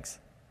 different things.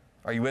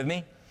 Are you with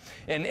me?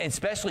 And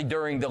especially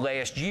during the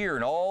last year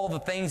and all the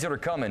things that are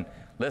coming.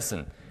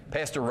 Listen,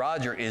 Pastor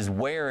Roger is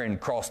wearing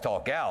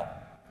Crosstalk out.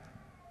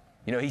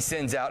 You know, he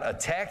sends out a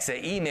text,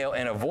 an email,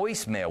 and a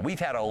voicemail. We've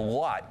had a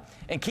lot.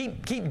 And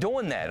keep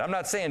doing that. I'm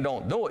not saying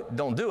don't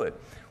do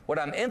it. What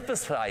I'm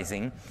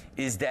emphasizing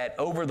is that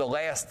over the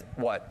last,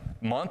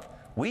 month,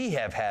 we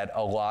have had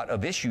a lot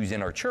of issues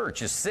in our church,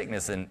 just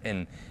sickness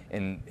and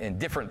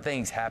different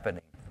things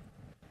happening.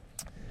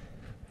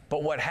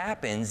 But what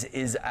happens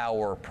is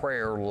our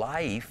prayer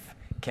life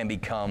can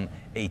become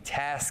a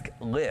task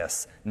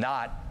list,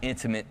 not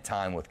intimate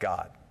time with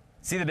God.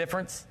 See the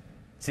difference?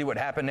 See what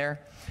happened there?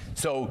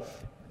 So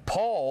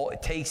Paul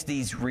takes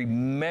these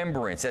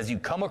remembrance. As you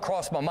come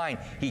across my mind,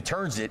 he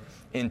turns it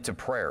into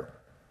prayer.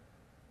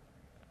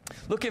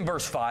 Look in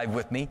verse 5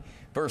 with me.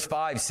 Verse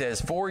 5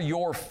 says, For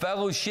your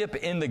fellowship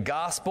in the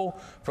gospel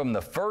from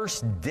the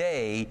first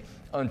day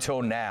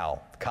until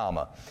now,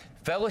 comma.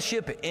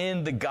 Fellowship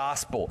in the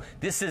gospel.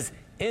 This is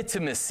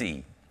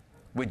intimacy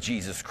with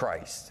Jesus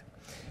Christ.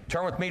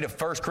 Turn with me to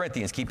 1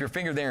 Corinthians. Keep your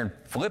finger there in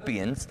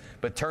Philippians,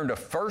 but turn to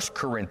 1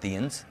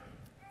 Corinthians.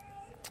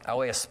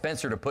 I'll ask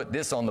Spencer to put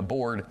this on the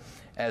board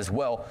as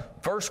well.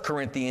 1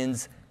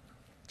 Corinthians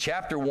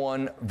chapter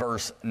 1,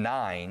 verse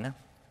 9.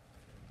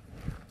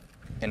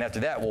 And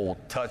after that, we'll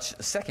touch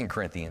 2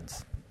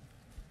 Corinthians.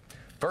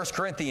 1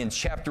 Corinthians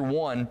chapter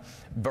 1,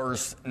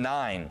 verse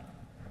 9.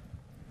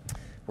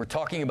 We're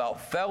talking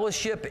about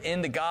fellowship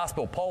in the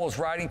gospel. Paul was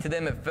writing to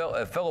them at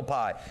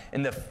Philippi,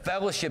 and the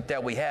fellowship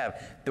that we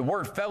have. The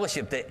word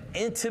fellowship, the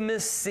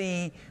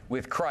intimacy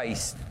with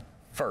Christ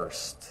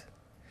first.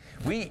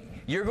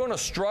 You're going to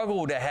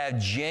struggle to have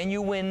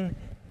genuine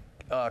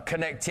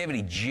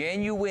connectivity,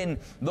 genuine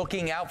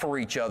looking out for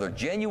each other,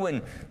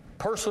 genuine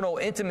personal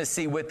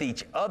intimacy with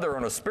each other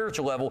on a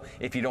spiritual level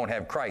if you don't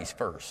have Christ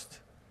first.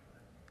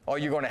 All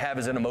you're going to have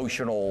is an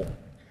emotional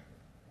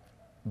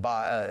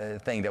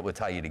thing that would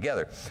tie you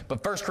together.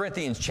 But 1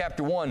 Corinthians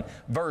chapter 1,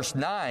 verse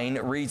 9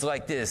 reads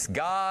like this: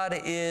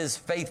 God is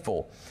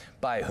faithful,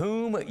 by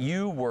whom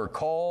you were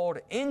called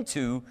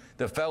into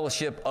the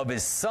fellowship of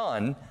His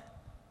Son,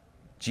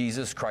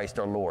 Jesus Christ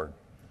our Lord.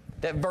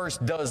 That verse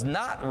does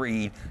not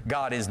read,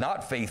 God is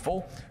not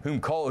faithful, who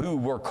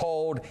were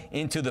called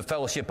into the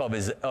fellowship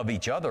of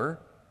each other.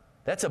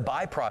 That's a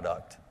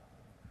byproduct.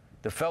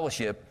 The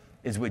fellowship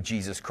is with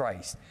Jesus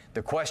Christ.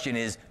 The question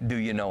is, do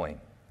you know Him?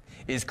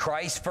 Is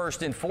Christ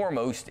first and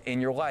foremost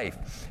in your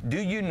life? Do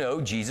you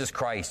know Jesus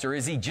Christ? Or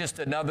is He just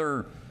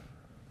another,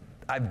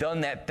 I've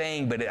done that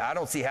thing, but I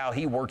don't see how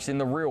He works in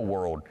the real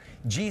world?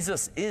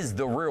 Jesus is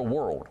the real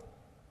world.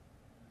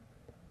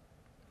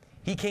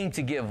 He came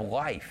to give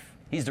life.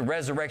 He's the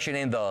resurrection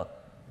and the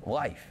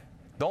life.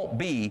 Don't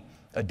be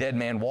a dead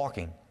man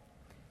walking.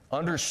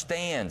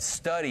 Understand,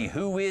 study,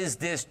 who is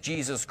this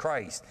Jesus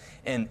Christ?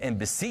 And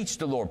beseech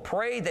the Lord.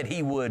 Pray that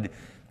He would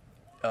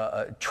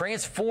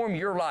transform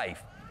your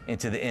life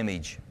into the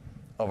image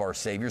of our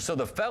Savior. So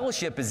the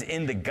fellowship is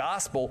in the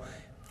gospel,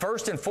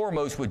 first and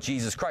foremost with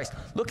Jesus Christ.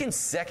 Look in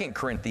 2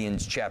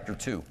 Corinthians chapter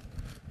 2.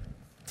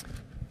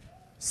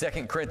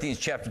 2 Corinthians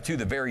chapter 2,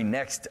 the very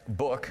next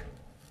book.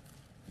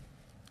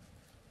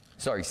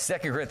 2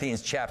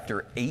 Corinthians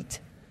chapter 8.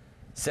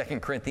 2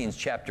 Corinthians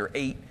chapter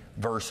 8,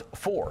 verse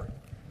 4.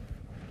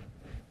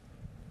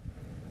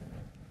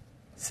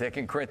 2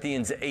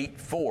 Corinthians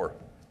 8:4.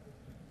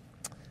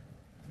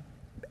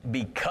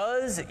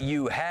 Because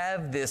you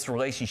have this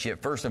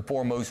relationship first and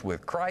foremost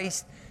with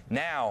Christ,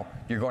 now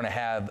you're going to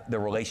have the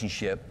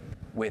relationship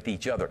with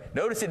each other.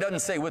 Notice it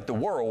doesn't say with the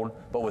world,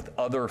 but with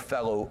other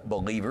fellow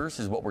believers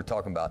is what we're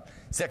talking about.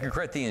 2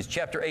 Corinthians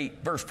chapter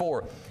 8, verse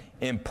 4,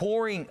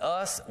 imploring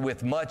us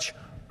with much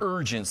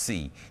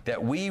urgency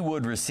that we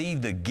would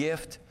receive the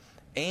gift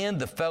and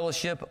the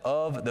fellowship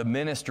of the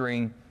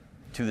ministering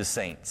to the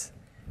saints.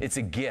 It's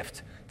a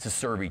gift to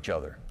serve each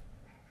other.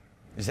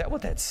 Is that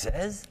what that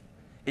says?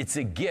 It's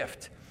a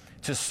gift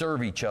to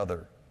serve each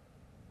other.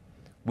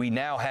 We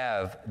now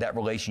have that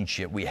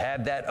relationship. We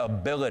have that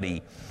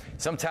ability.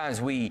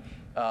 Sometimes we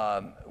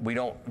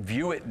don't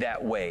view it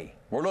that way.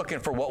 We're looking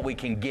for what we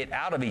can get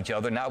out of each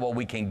other, not what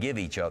we can give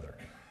each other.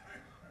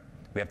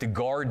 We have to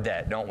guard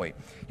that, don't we?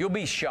 You'll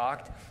be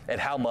shocked at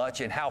how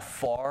much and how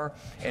far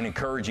an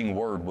encouraging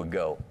word would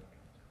go.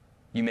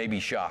 You may be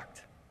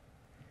shocked.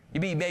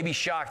 You may be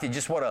shocked at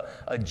just what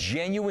a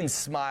genuine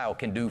smile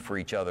can do for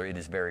each other in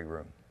this very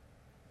room.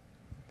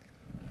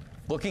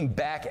 Looking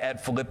back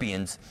at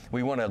Philippians,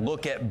 we want to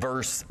look at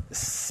verse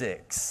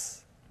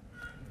 6.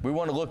 We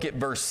want to look at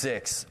verse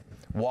 6.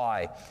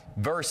 Why?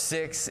 Verse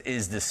 6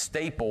 is the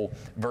staple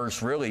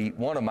verse, really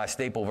one of my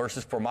staple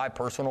verses for my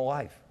personal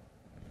life.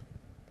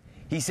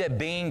 He said,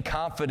 being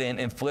confident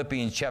in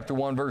Philippians chapter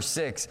 1, verse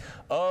 6,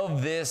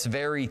 of this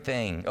very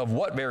thing. Of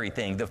what very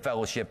thing? The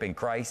fellowship in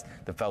Christ,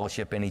 the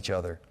fellowship in each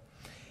other.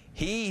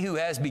 He who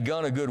has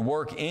begun a good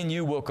work in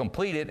you will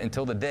complete it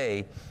until the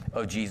day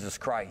of Jesus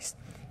Christ.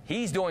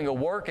 He's doing a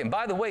work, and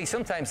by the way,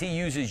 sometimes He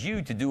uses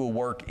you to do a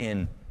work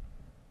in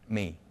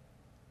me.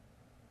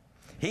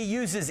 He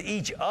uses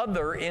each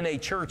other in a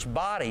church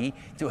body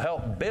to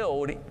help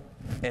build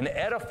and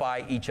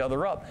edify each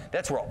other up.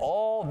 That's where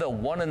all the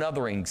one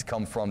anotherings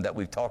come from that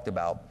we've talked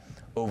about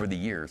over the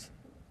years.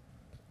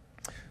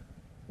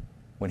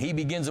 When He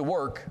begins a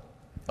work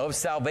of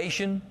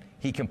salvation,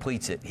 He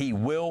completes it. He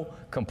will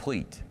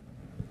complete.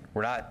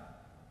 We're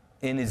not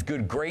in His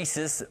good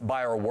graces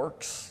by our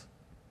works.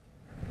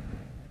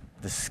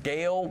 The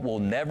scale will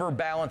never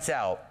balance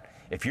out.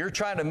 If you're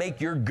trying to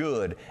make your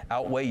good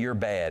outweigh your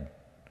bad,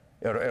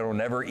 it'll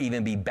never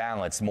even be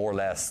balanced, more or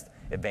less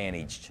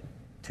advantaged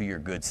to your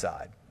good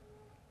side,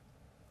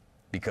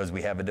 because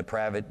we have a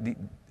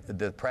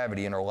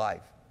depravity in our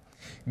life.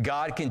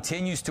 God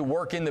continues to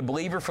work in the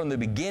believer from the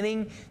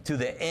beginning to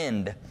the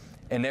end,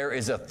 and there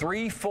is a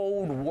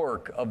threefold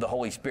work of the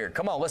Holy Spirit.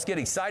 Come on, let's get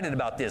excited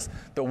about this.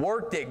 The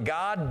work that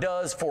God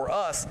does for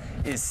us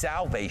is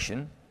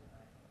salvation.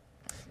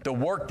 The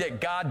work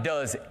that God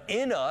does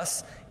in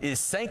us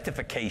is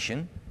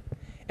sanctification,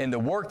 and the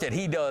work that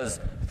He does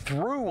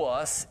through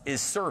us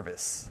is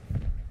service.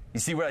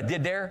 You see what I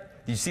did there?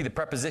 Did you see the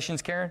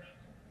prepositions, Karen?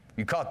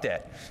 You caught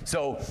that.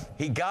 So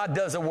God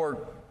does a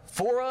work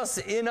for us,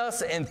 in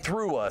us, and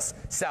through us.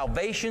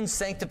 Salvation,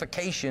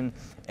 sanctification,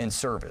 and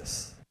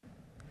service.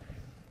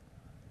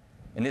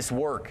 And this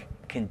work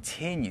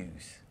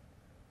continues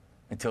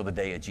until the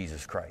day of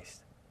Jesus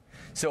Christ.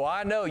 So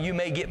I know you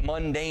may get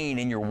mundane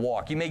in your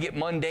walk. You may get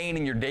mundane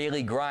in your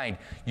daily grind.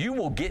 You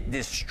will get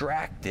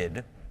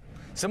distracted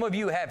Some of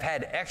you have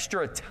had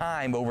extra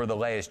time over the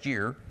last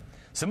year.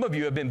 Some of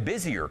you have been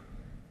busier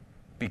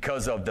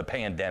because of the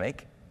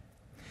pandemic.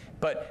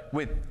 But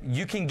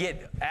you can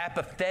get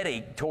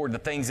apathetic toward the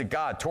things of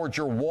God, towards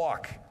your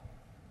walk.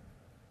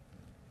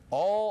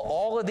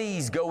 All of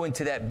these go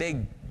into that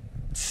big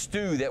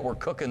stew that we're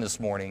cooking this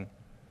morning,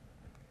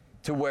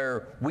 to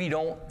where we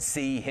don't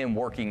see Him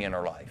working in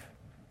our life.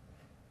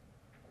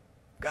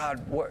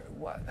 God, what?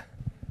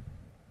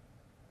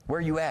 Where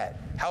are you at?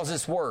 How's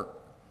this work?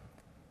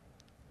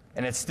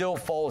 And it still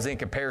falls in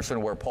comparison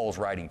to where Paul's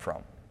writing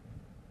from.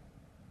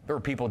 There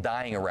were people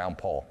dying around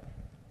Paul.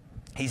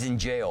 He's in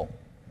jail.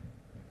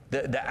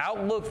 The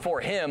outlook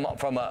for him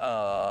from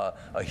a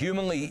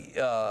humanly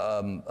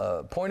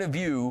point of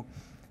view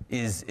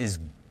is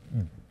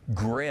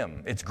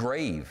grim. It's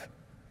grave.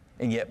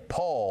 And yet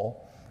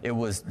Paul, it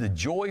was the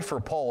joy for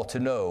Paul to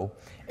know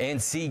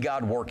and see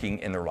God working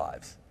in their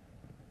lives.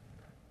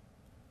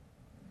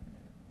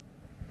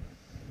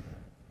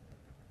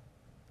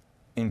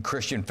 In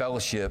Christian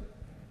fellowship,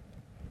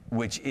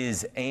 which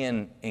is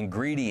an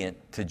ingredient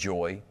to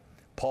joy,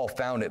 Paul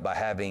found it by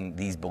having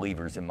these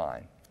believers in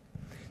mind.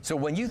 So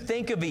when you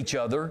think of each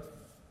other,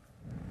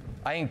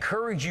 I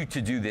encourage you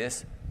to do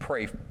this.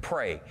 Pray.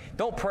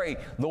 Don't pray,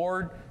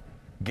 Lord,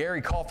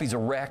 Gary Coffey's a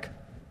wreck,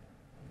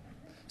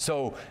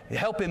 so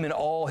help him in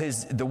all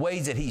the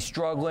ways that he's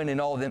struggling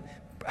and all of them.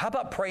 How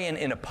about praying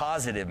in a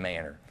positive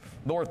manner?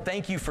 Lord,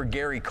 thank you for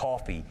Gary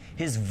Coffey,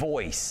 his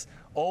voice.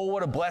 Oh,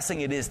 what a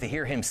blessing it is to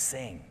hear him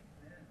sing.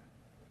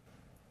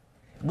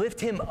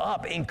 Lift him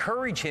up.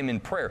 Encourage him in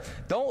prayer.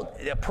 Don't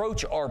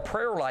approach our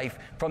prayer life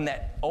from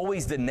that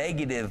always the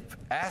negative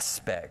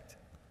aspect.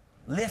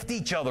 Lift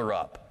each other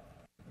up.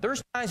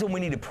 There's times when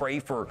we need to pray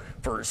for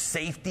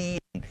safety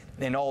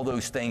and all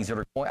those things that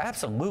are going.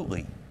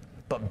 Absolutely.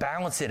 But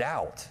balance it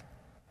out.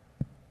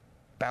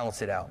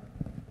 Balance it out.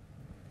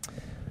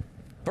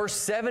 Verse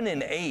 7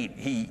 and 8,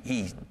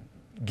 he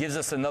gives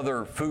us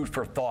another food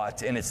for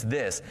thought, and it's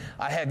this: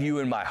 I have you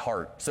in my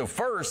heart. So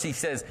first he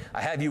says,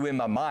 I have you in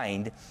my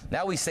mind.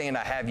 Now he's saying,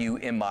 I have you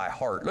in my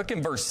heart. Look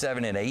in verse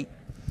 7 and 8.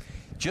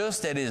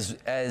 Just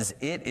as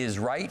it is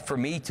right for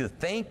me to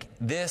think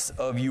this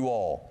of you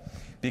all,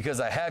 because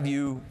I have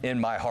you in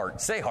my heart.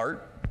 Say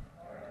heart.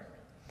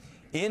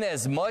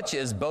 Inasmuch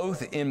as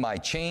both in my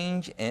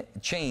chains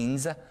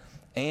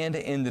and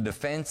in the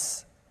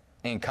defense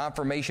and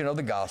confirmation of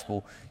the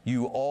gospel,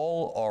 you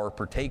all are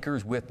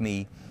partakers with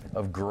me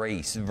of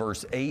grace.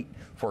 Verse 8,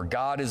 for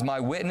God is my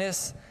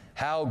witness,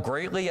 how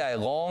greatly I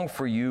long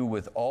for you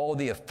with all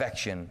the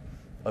affection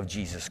of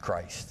Jesus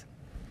Christ.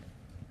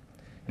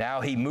 Now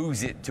he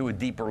moves it to a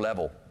deeper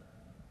level.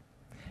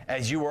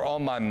 As you were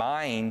on my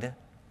mind,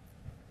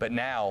 but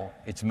now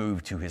it's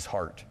moved to his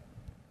heart.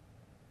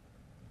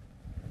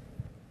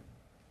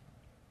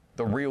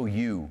 The real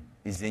you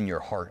is in your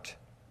heart.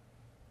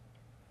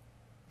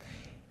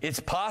 It's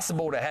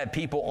possible to have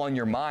people on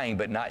your mind,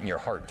 but not in your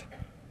heart.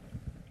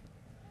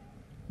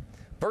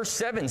 Verse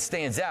 7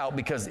 stands out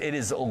because it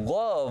is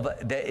love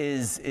that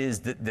is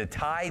the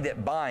tie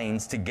that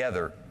binds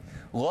together.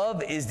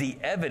 Love is the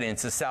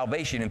evidence of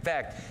salvation. In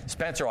fact,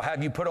 Spencer, I'll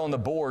have you put on the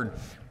board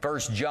 1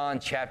 John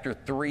chapter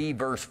 3,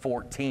 verse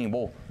 14.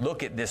 We'll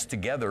look at this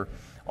together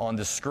on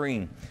the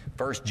screen.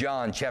 1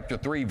 John chapter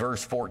 3,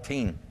 verse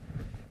 14.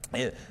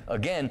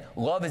 Again,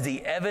 love is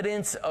the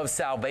evidence of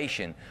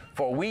salvation.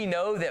 For we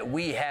know that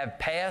we have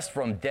passed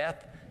from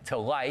death to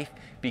life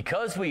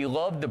because we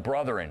love the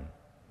brethren.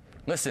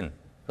 Listen,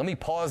 let me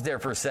pause there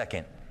for a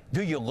second.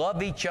 Do you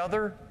love each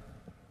other?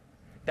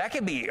 That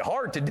can be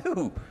hard to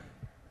do,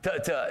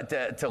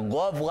 to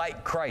love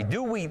like Christ.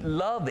 Do we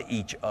love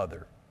each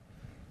other?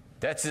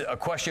 That's a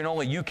question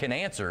only you can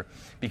answer,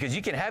 because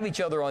you can have each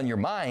other on your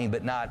mind,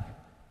 but not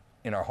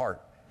in our heart.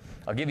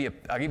 I'll give you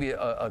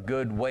a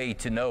good way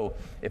to know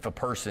if a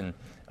person,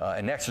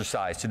 an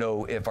exercise to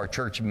know if our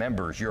church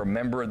members, you're a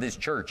member of this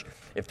church,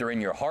 if they're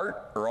in your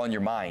heart or on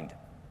your mind.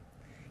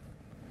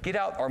 Get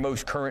out our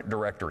most current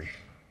directory.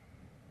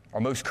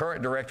 Our most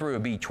current directory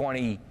would be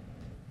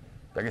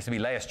it'd be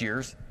last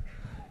year's.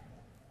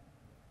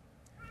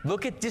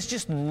 Look at this,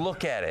 just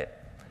look at it.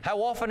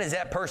 How often has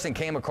that person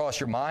came across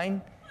your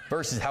mind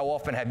versus how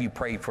often have you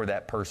prayed for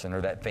that person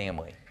or that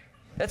family?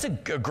 That's a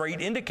great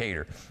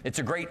indicator. It's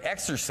a great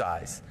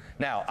exercise.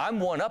 Now, I'm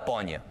one up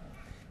on you,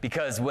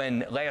 because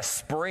when last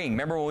spring,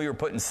 remember when we were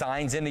putting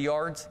signs in the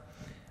yards?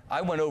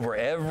 I went over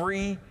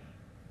every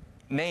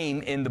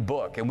name in the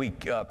book, and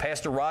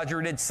Pastor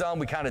Roger did some,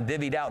 we kind of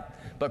divvied out,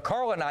 but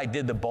Carl and I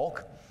did the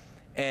bulk.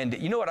 And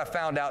you know what I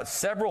found out?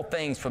 Several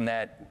things from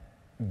that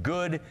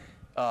good,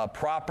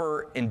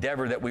 proper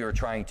endeavor that we were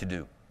trying to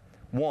do.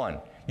 One,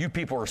 you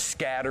people are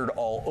scattered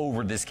all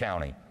over this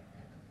county.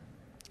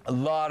 A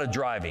lot of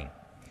driving.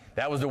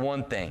 That was the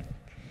one thing.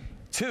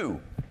 Two,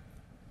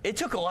 it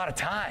took a lot of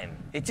time.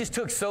 It just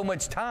took so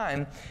much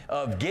time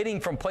of getting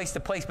from place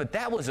to place, but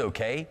that was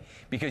okay,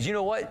 because you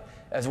know what?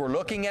 As we're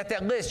looking at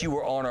that list, you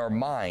were on our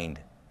mind.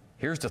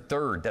 Here's the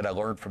third that I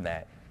learned from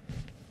that.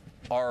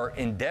 Our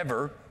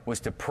endeavor was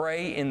to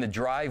pray in the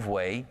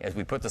driveway. As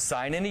we put the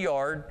sign in the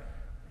yard,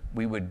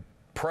 we would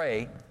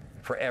pray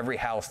for every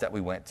house that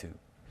we went to,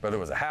 whether it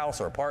was a house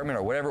or apartment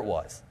or whatever it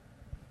was.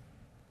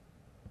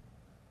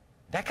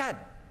 That got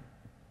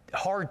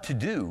hard to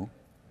do,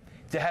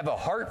 to have a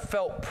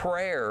heartfelt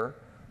prayer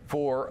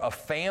for a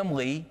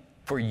family,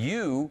 for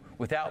you,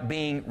 without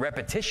being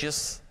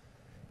repetitious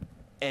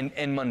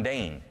and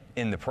mundane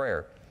in the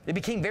prayer. It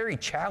became very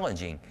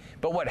challenging.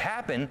 But what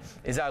happened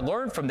is I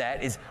learned from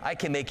that is I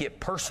can make it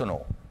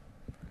personal.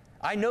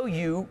 I know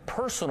you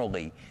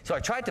personally, so I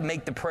tried to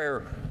make the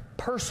prayer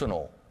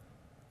personal.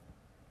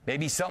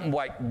 Maybe something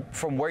like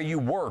from where you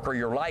work, or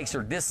your likes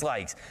or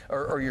dislikes,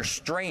 or your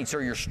strengths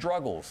or your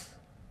struggles.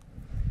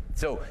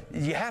 So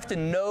you have to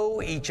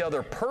know each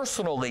other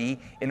personally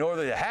in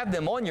order to have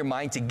them on your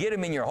mind, to get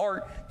them in your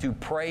heart, to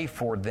pray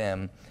for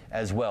them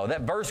as well.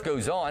 That verse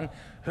goes on,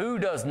 who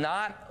does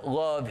not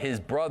love his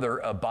brother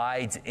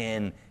abides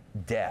in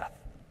death.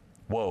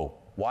 Whoa,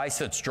 why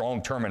such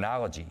strong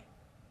terminology?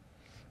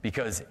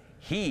 Because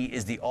he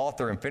is the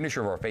author and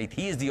finisher of our faith.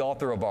 He is the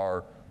author of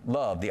our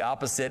love. The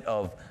opposite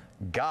of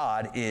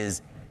God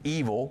is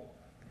evil.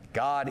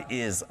 God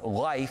is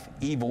life.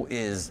 Evil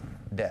is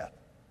death.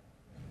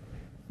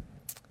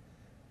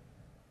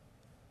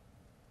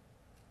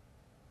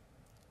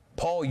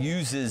 Paul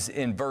uses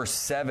in verse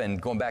 7,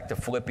 going back to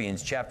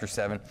Philippians chapter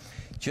 7,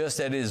 just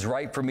that it is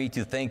right for me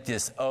to think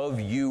this of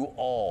you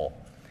all.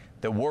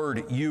 The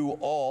word you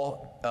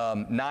all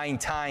 9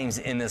 times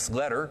in this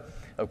letter.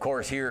 Of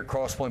course, here at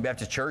Cross Point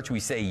Baptist Church, we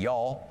say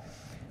y'all.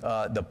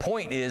 The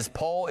point is,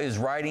 Paul is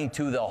writing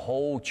to the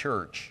whole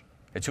church.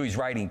 That's who he's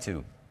writing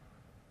to.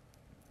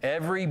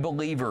 Every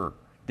believer,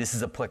 this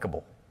is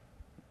applicable.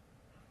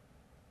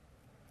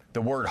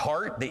 The word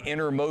heart, the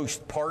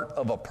innermost part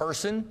of a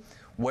person,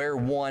 where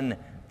one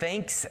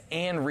thinks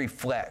and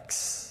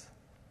reflects.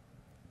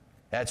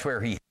 That's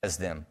where he has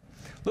them.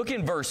 Look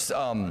in verse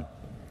 7.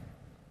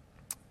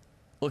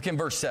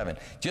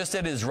 Just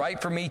that it is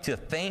right for me to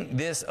think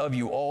this of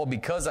you all,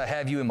 because I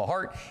have you in my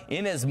heart,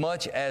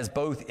 inasmuch as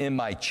both in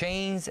my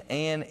chains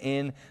and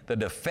in the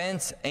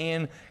defense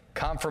and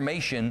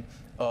confirmation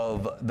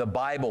of the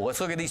Bible. Let's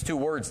look at these two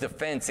words,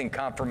 defense and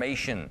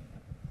confirmation.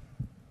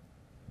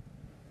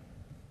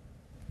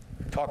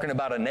 Talking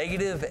about a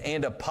negative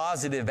and a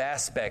positive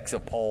aspects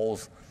of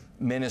Paul's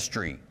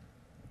ministry.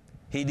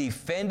 He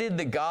defended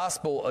the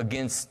gospel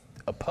against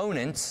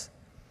opponents,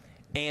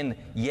 and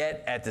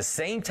yet at the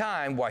same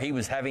time, while he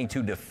was having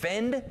to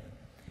defend,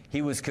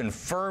 he was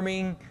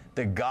confirming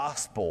the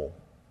gospel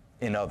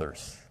in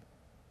others.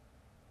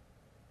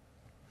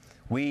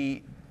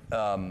 We,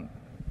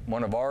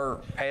 one of our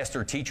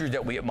pastor teachers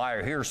that we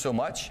admire here so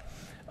much,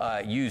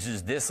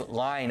 uses this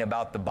line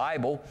about the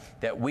Bible,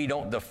 that we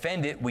don't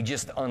defend it, we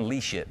just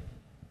unleash it.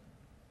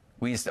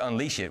 We just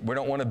unleash it. We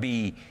don't want to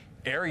be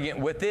arrogant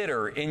with it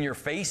or in your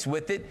face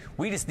with it.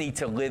 We just need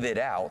to live it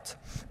out.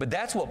 But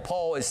that's what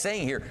Paul is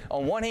saying here.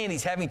 On one hand,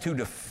 he's having to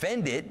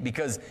defend it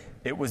because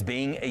it was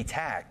being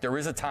attacked. There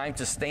is a time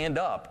to stand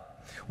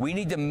up. We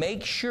need to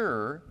make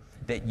sure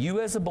that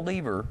you as a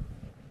believer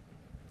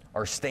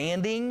are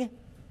standing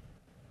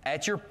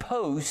at your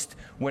post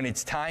when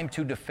it's time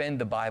to defend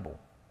the Bible.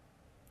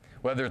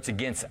 Whether it's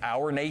against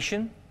our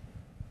nation,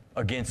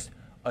 against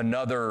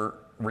another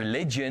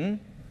religion,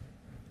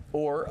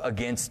 or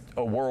against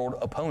a world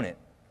opponent.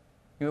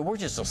 You know, we're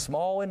just a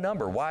small in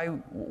number. Why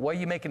are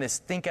you making us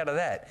think out of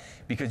that?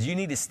 Because you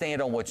need to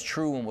stand on what's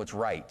true and what's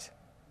right,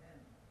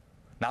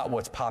 not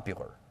what's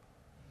popular.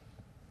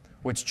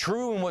 What's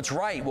true and what's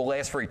right will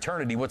last for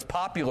eternity. What's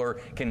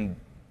popular can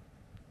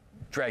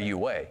drag you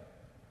away.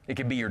 It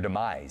can be your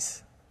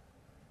demise.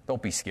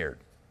 Don't be scared.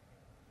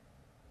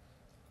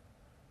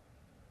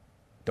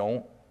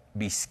 Don't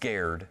be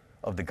scared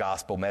of the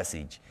gospel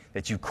message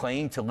that you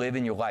claim to live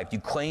in your life, you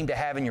claim to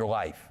have in your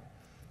life.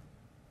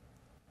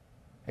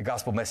 The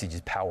gospel message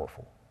is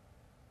powerful.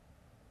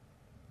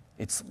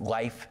 It's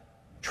life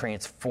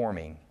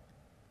transforming.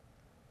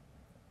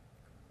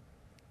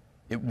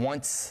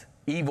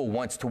 Evil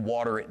wants to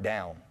water it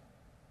down,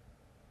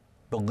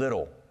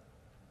 belittle.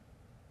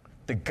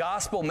 The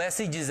gospel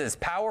message is as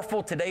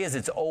powerful today as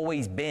it's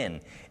always been.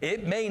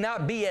 It may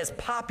not be as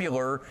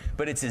popular,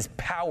 but it's as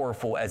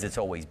powerful as it's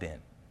always been.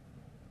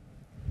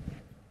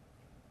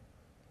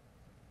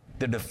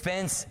 The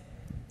defense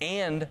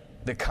and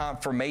the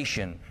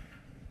confirmation.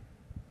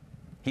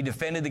 He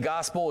defended the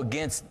gospel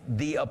against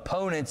the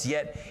opponents,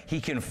 yet he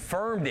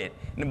confirmed it.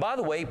 And by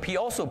the way, he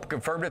also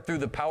confirmed it through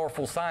the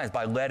powerful signs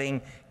by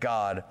letting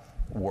God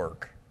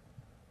work.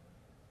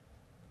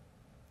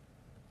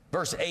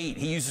 Verse 8,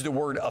 he uses the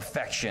word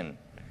affection.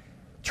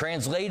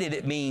 Translated,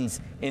 it means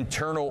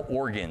internal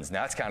organs.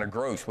 Now, that's kind of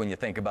gross when you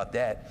think about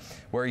that.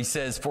 Where he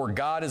says, for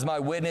God is my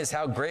witness,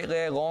 how greatly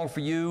I long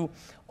for you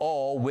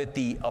all with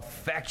the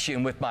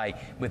affection, with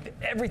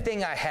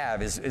everything I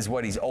have is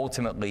what he's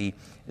ultimately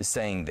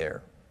saying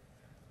there.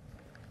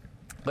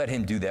 Let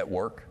him do that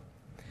work.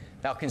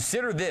 Now,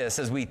 consider this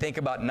as we think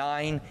about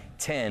 9,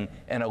 10,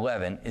 and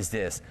 11 is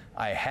this.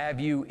 I have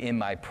you in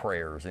my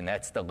prayers. And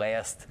that's the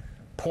last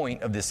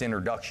point of this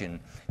introduction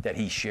that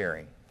he's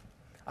sharing.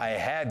 I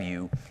have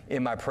you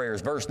in my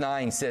prayers. Verse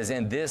 9 says,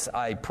 "And this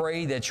I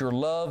pray, that your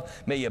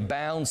love may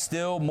abound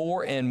still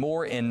more and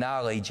more in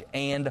knowledge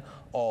and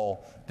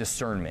all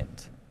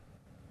discernment."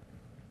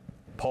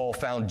 Paul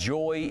found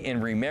joy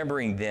in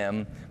remembering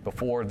them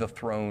before the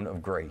throne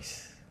of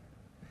grace.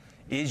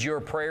 Is your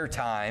prayer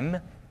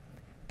time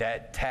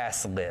that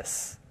task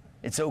list?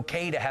 It's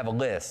okay to have a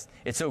list.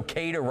 It's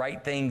okay to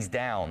write things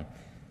down.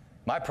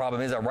 My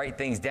problem is I write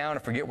things down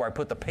and forget where I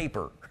put the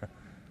paper.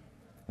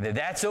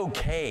 That's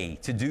okay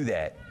to do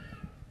that.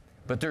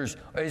 But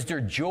is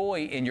there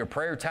joy in your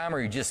prayer time, or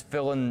are you just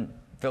filling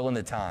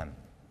the time?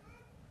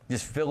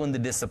 Just filling the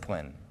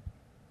discipline?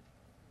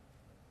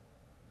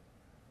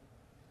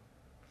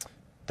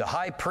 The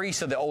high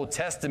priests of the Old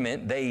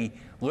Testament, they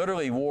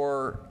literally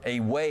wore a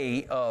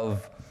way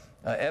of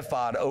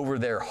ephod over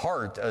their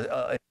heart,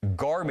 a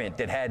garment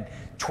that had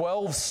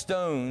 12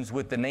 stones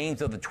with the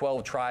names of the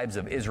 12 tribes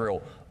of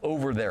Israel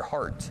over their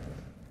heart.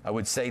 I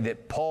would say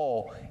that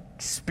Paul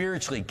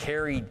spiritually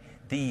carried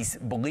these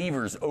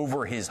believers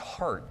over his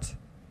heart.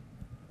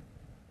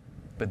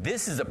 But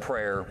this is a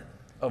prayer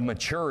of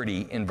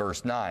maturity in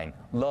verse 9.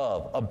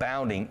 Love,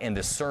 abounding, and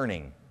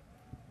discerning.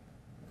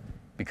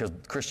 Because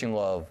Christian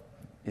love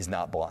is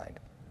not blind.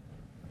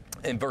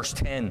 And verse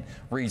 10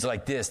 reads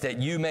like this, that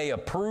you may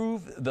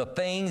approve the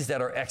things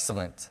that are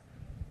excellent.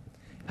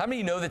 How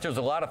many of you know that there's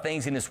a lot of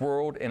things in this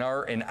world, in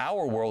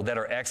our world, that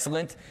are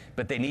excellent,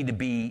 but they need to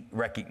be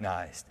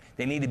recognized.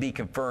 They need to be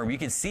confirmed. You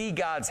can see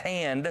God's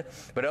hand,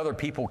 but other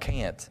people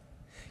can't.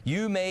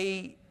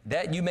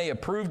 That you may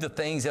approve the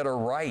things that are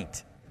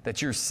right,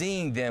 that you're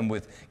seeing them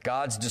with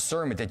God's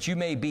discernment, that you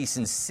may be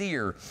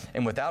sincere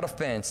and without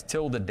offense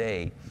till the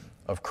day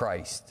of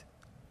Christ.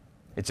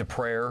 It's a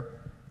prayer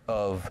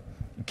of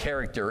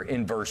character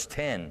in verse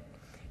 10.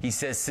 He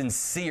says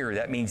sincere,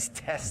 that means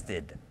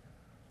tested.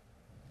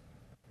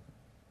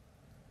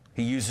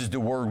 He uses the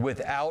word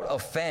without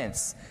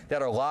offense,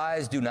 that our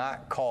lives do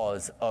not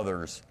cause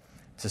others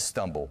to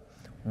stumble.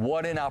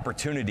 What an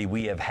opportunity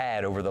we have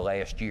had over the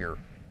last year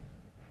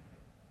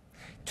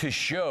to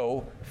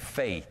show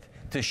faith,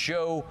 to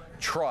show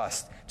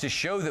trust, to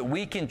show that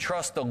we can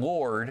trust the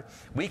Lord,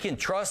 we can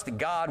trust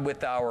God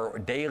with our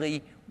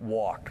daily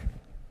walk.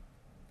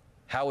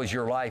 How has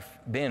your life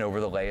been over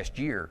the last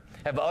year?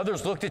 Have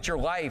others looked at your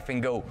life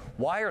and go,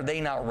 why are they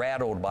not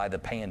rattled by the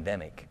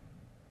pandemic?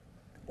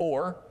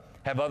 Or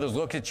have others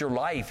looked at your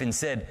life and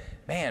said,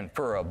 man,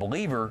 for a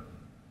believer,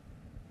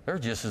 they're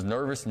just as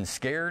nervous and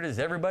scared as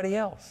everybody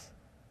else?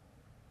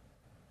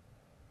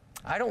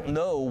 I don't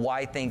know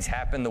why things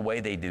happen the way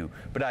they do,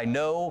 but I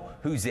know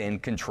who's in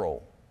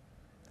control.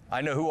 I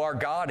know who our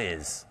God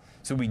is,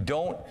 so we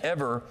don't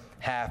ever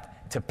have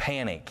to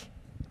panic.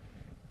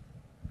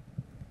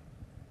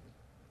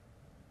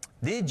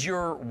 Did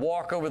your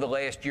walk over the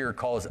last year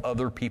cause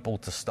other people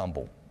to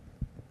stumble?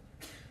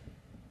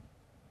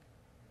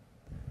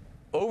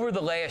 Over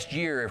the last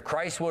year, if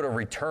Christ would have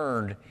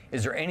returned,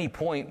 is there any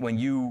point when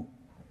you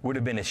would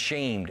have been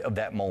ashamed of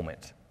that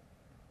moment?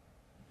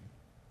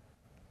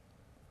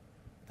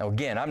 Now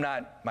again,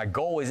 my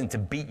goal isn't to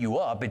beat you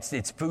up,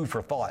 it's food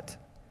for thought.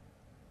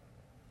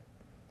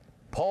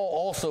 Paul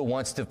also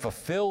wants to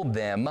fill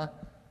them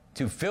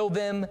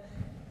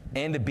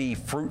and to be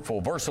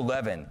fruitful. Verse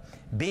 11,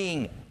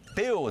 being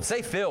filled,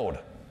 say filled.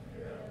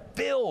 Yeah.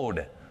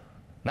 Filled,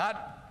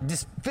 not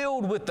just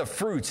filled with the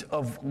fruits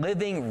of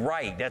living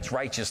right, that's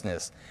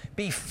righteousness.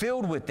 Be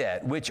filled with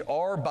that, which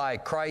are by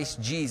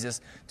Christ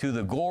Jesus to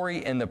the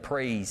glory and the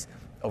praise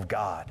of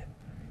God.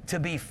 To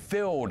be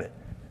filled,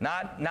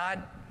 not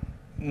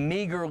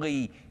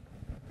meagerly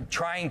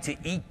trying to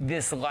eke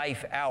this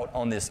life out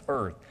on this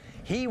earth.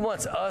 He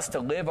wants us to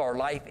live our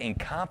life in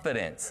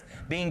confidence,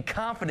 being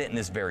confident in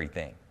this very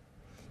thing.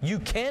 You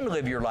can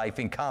live your life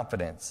in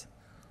confidence.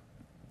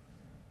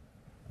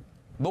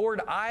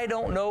 Lord, I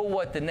don't know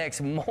what the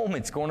next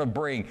moment's going to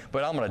bring,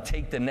 but I'm going to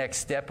take the next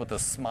step with a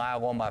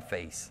smile on my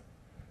face,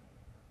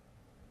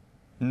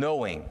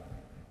 knowing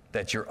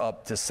that you're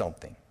up to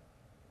something.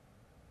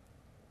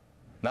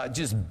 Not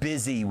just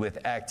busy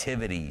with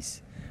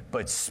activities,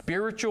 but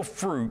spiritual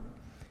fruit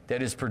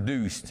that is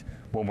produced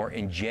when we're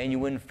in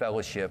genuine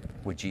fellowship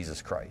with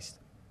Jesus Christ.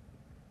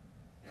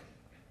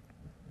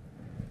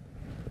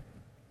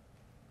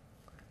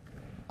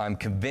 I'm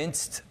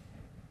convinced,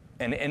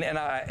 and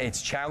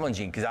it's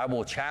challenging, because I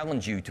will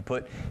challenge you to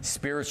put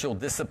spiritual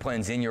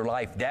disciplines in your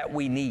life that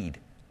we need.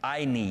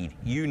 I need,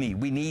 you need,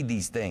 we need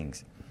these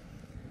things.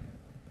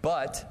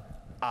 But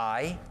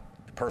I,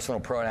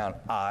 personal pronoun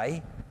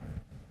I,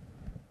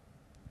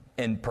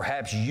 and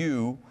perhaps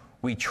you,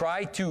 we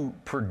try to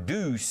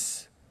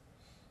produce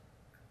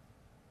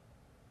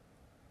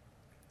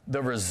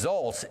the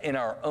results in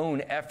our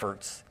own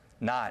efforts,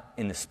 not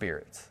in the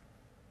Spirit's.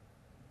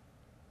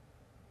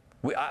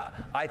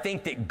 I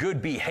think that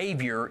good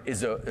behavior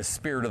is a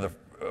spirit of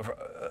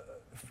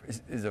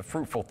is a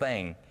fruitful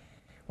thing,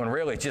 when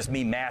really it's just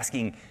me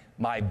masking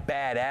my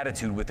bad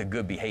attitude with a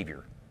good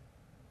behavior.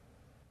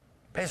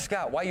 Pastor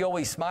Scott, why are you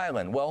always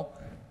smiling? Well,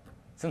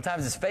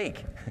 sometimes it's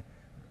fake.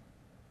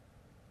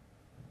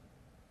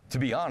 to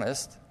be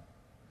honest,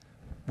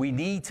 we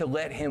need to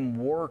let him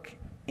work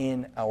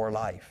in our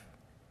life,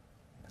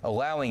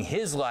 allowing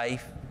his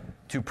life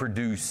to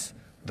produce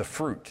the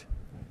fruit.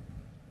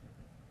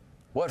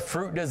 What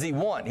fruit does he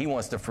want? He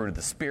wants the fruit of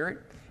the Spirit.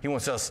 He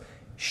wants us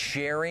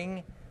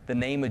sharing the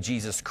name of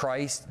Jesus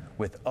Christ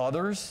with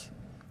others.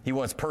 He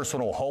wants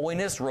personal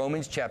holiness,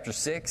 Romans chapter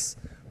 6,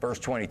 verse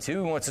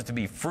 22. He wants us to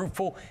be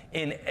fruitful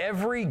in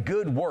every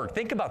good work.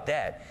 Think about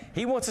that.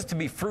 He wants us to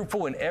be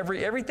fruitful in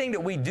everything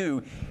that we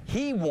do.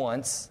 He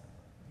wants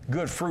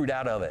good fruit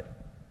out of it.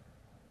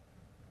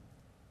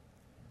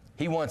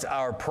 He wants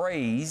our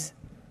praise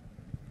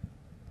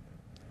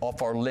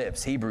off our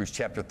lips, Hebrews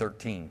chapter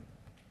 13.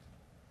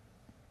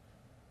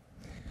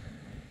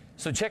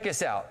 So check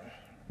this out.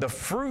 The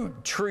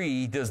fruit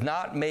tree does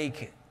not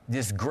make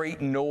this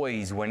great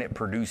noise when it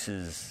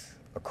produces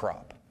a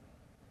crop.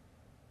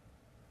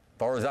 As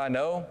far as I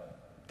know,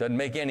 doesn't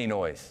make any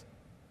noise.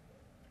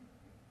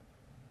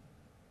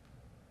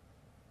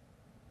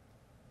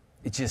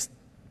 It just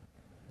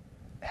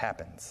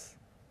happens.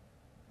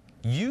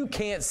 You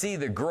can't see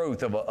the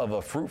growth of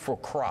a fruitful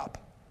crop.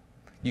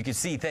 You can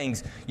see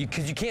things,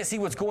 because you can't see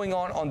what's going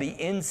on the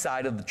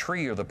inside of the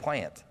tree or the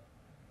plant.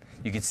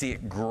 You can see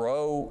it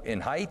grow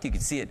in height. You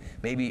can see it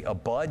maybe a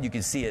bud. You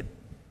can see it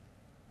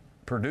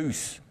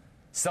produce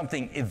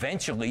something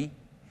eventually,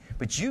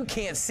 but you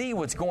can't see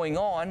what's going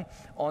on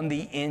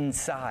the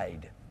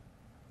inside.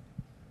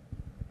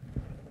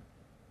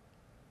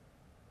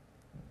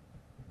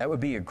 That would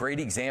be a great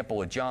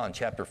example of John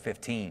chapter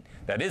 15.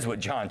 That is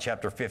what John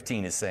chapter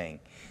 15 is saying,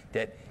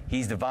 that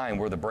he's the vine,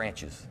 we're the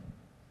branches.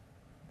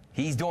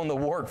 He's doing the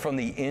work from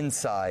the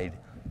inside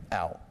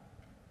out.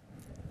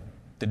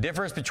 The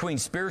difference between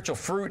spiritual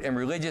fruit and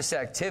religious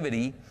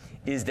activity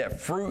is that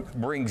fruit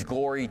brings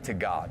glory to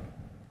God.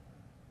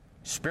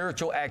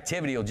 Spiritual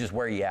activity will just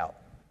wear you out.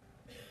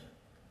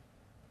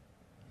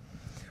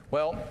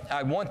 Well,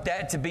 I want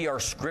that to be our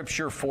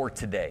scripture for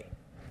today.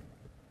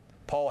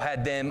 Paul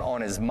had them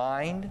on his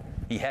mind,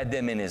 he had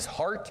them in his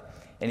heart,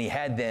 and he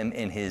had them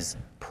in his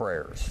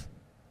prayers.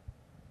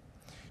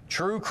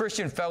 True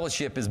Christian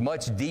fellowship is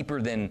much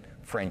deeper than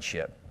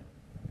friendship.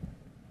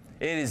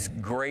 It is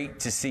great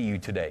to see you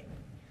today.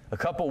 A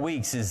couple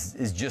weeks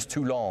is just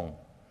too long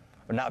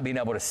for not being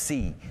able to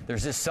see.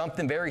 There's just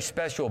something very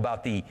special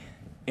about being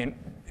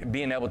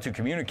able to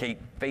communicate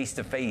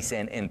face-to-face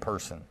and in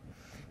person.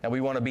 Now, we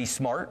want to be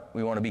smart.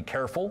 We want to be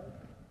careful.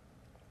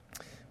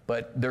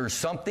 But there's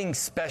something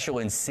special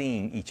in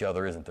seeing each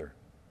other, isn't there?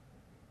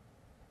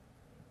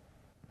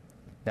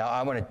 Now,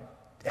 I want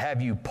to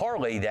have you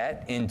parlay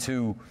that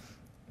into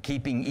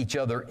keeping each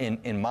other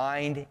in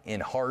mind, in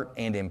heart,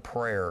 and in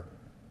prayer.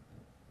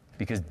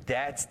 Because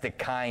that's the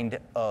kind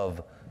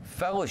of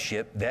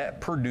fellowship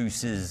that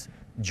produces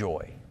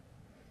joy.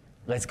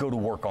 Let's go to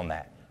work on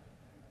that.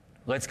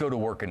 Let's go to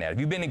work on that. Have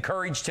you been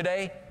encouraged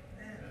today?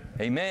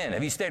 Amen.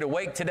 Have you stayed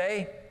awake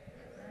today?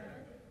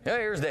 Yeah,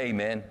 here's the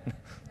amen.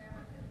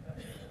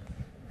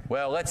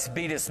 Well, let's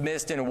be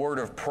dismissed in a word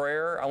of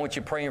prayer. I want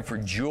you praying for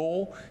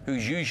Jewel,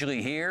 who's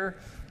usually here.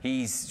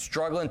 He's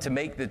struggling to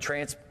make the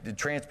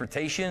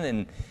transportation,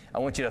 and I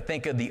want you to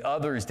think of the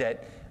others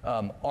that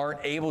aren't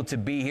able to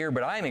be here,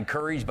 but I am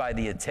encouraged by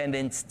the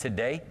attendance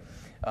today.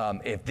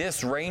 If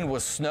this rain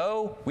was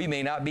snow, we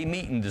may not be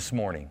meeting this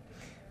morning,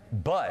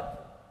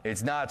 but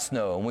it's not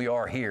snow, and we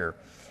are here.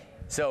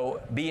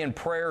 So be in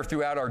prayer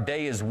throughout our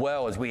day as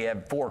well, as we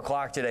have 4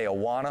 o'clock today,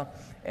 Awana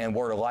and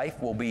Word of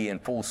Life will be in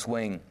full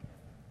swing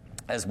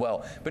as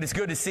well. But it's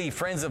good to see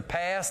friends of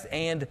past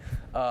and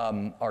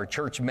our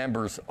church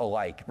members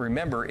alike.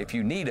 Remember, if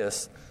you need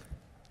us,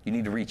 you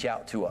need to reach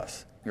out to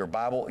us. Your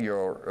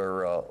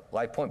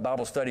Life Point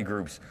Bible study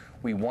groups,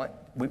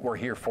 we're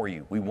here for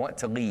you. We want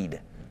to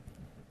lead.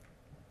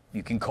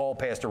 You can call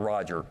Pastor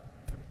Roger.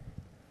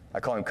 I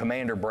call him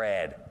Commander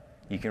Brad.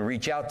 You can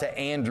reach out to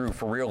Andrew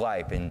for Real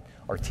Life and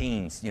our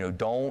teens.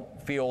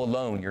 Don't feel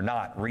alone. You're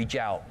not. Reach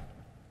out.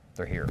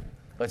 They're here.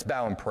 Let's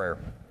bow in prayer.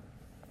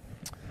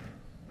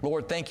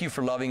 Lord, thank you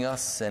for loving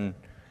us and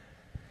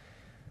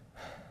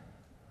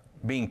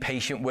being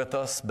patient with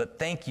us, but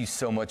thank you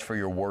so much for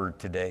your word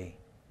today.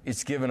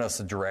 It's given us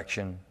a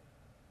direction.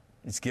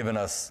 It's given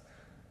us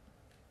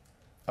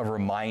a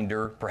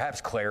reminder, perhaps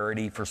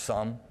clarity for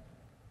some.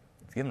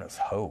 It's given us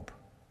hope.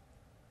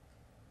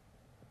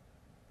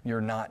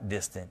 You're not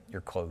distant.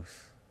 You're close.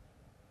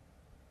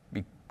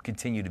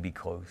 Continue to be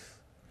close.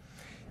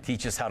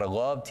 Teach us how to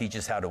love. Teach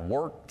us how to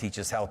work. Teach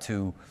us how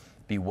to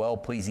be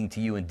well-pleasing to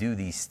you and do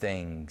these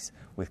things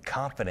with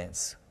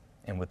confidence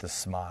and with a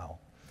smile.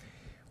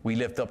 We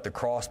lift up the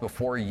cross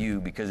before you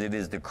because it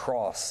is the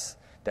cross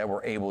that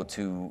we're able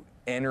to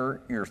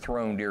enter your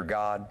throne, dear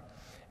God.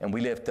 And we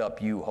lift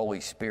up you,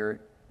 Holy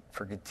Spirit,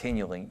 for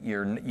continually.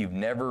 You've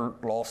never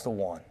lost a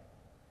one.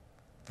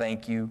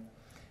 Thank you,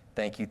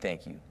 thank you,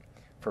 thank you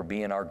for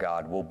being our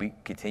God. We'll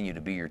continue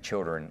to be your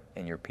children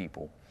and your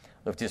people.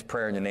 Lift this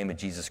prayer in the name of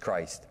Jesus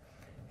Christ.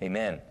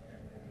 Amen.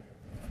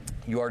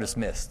 You are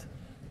dismissed.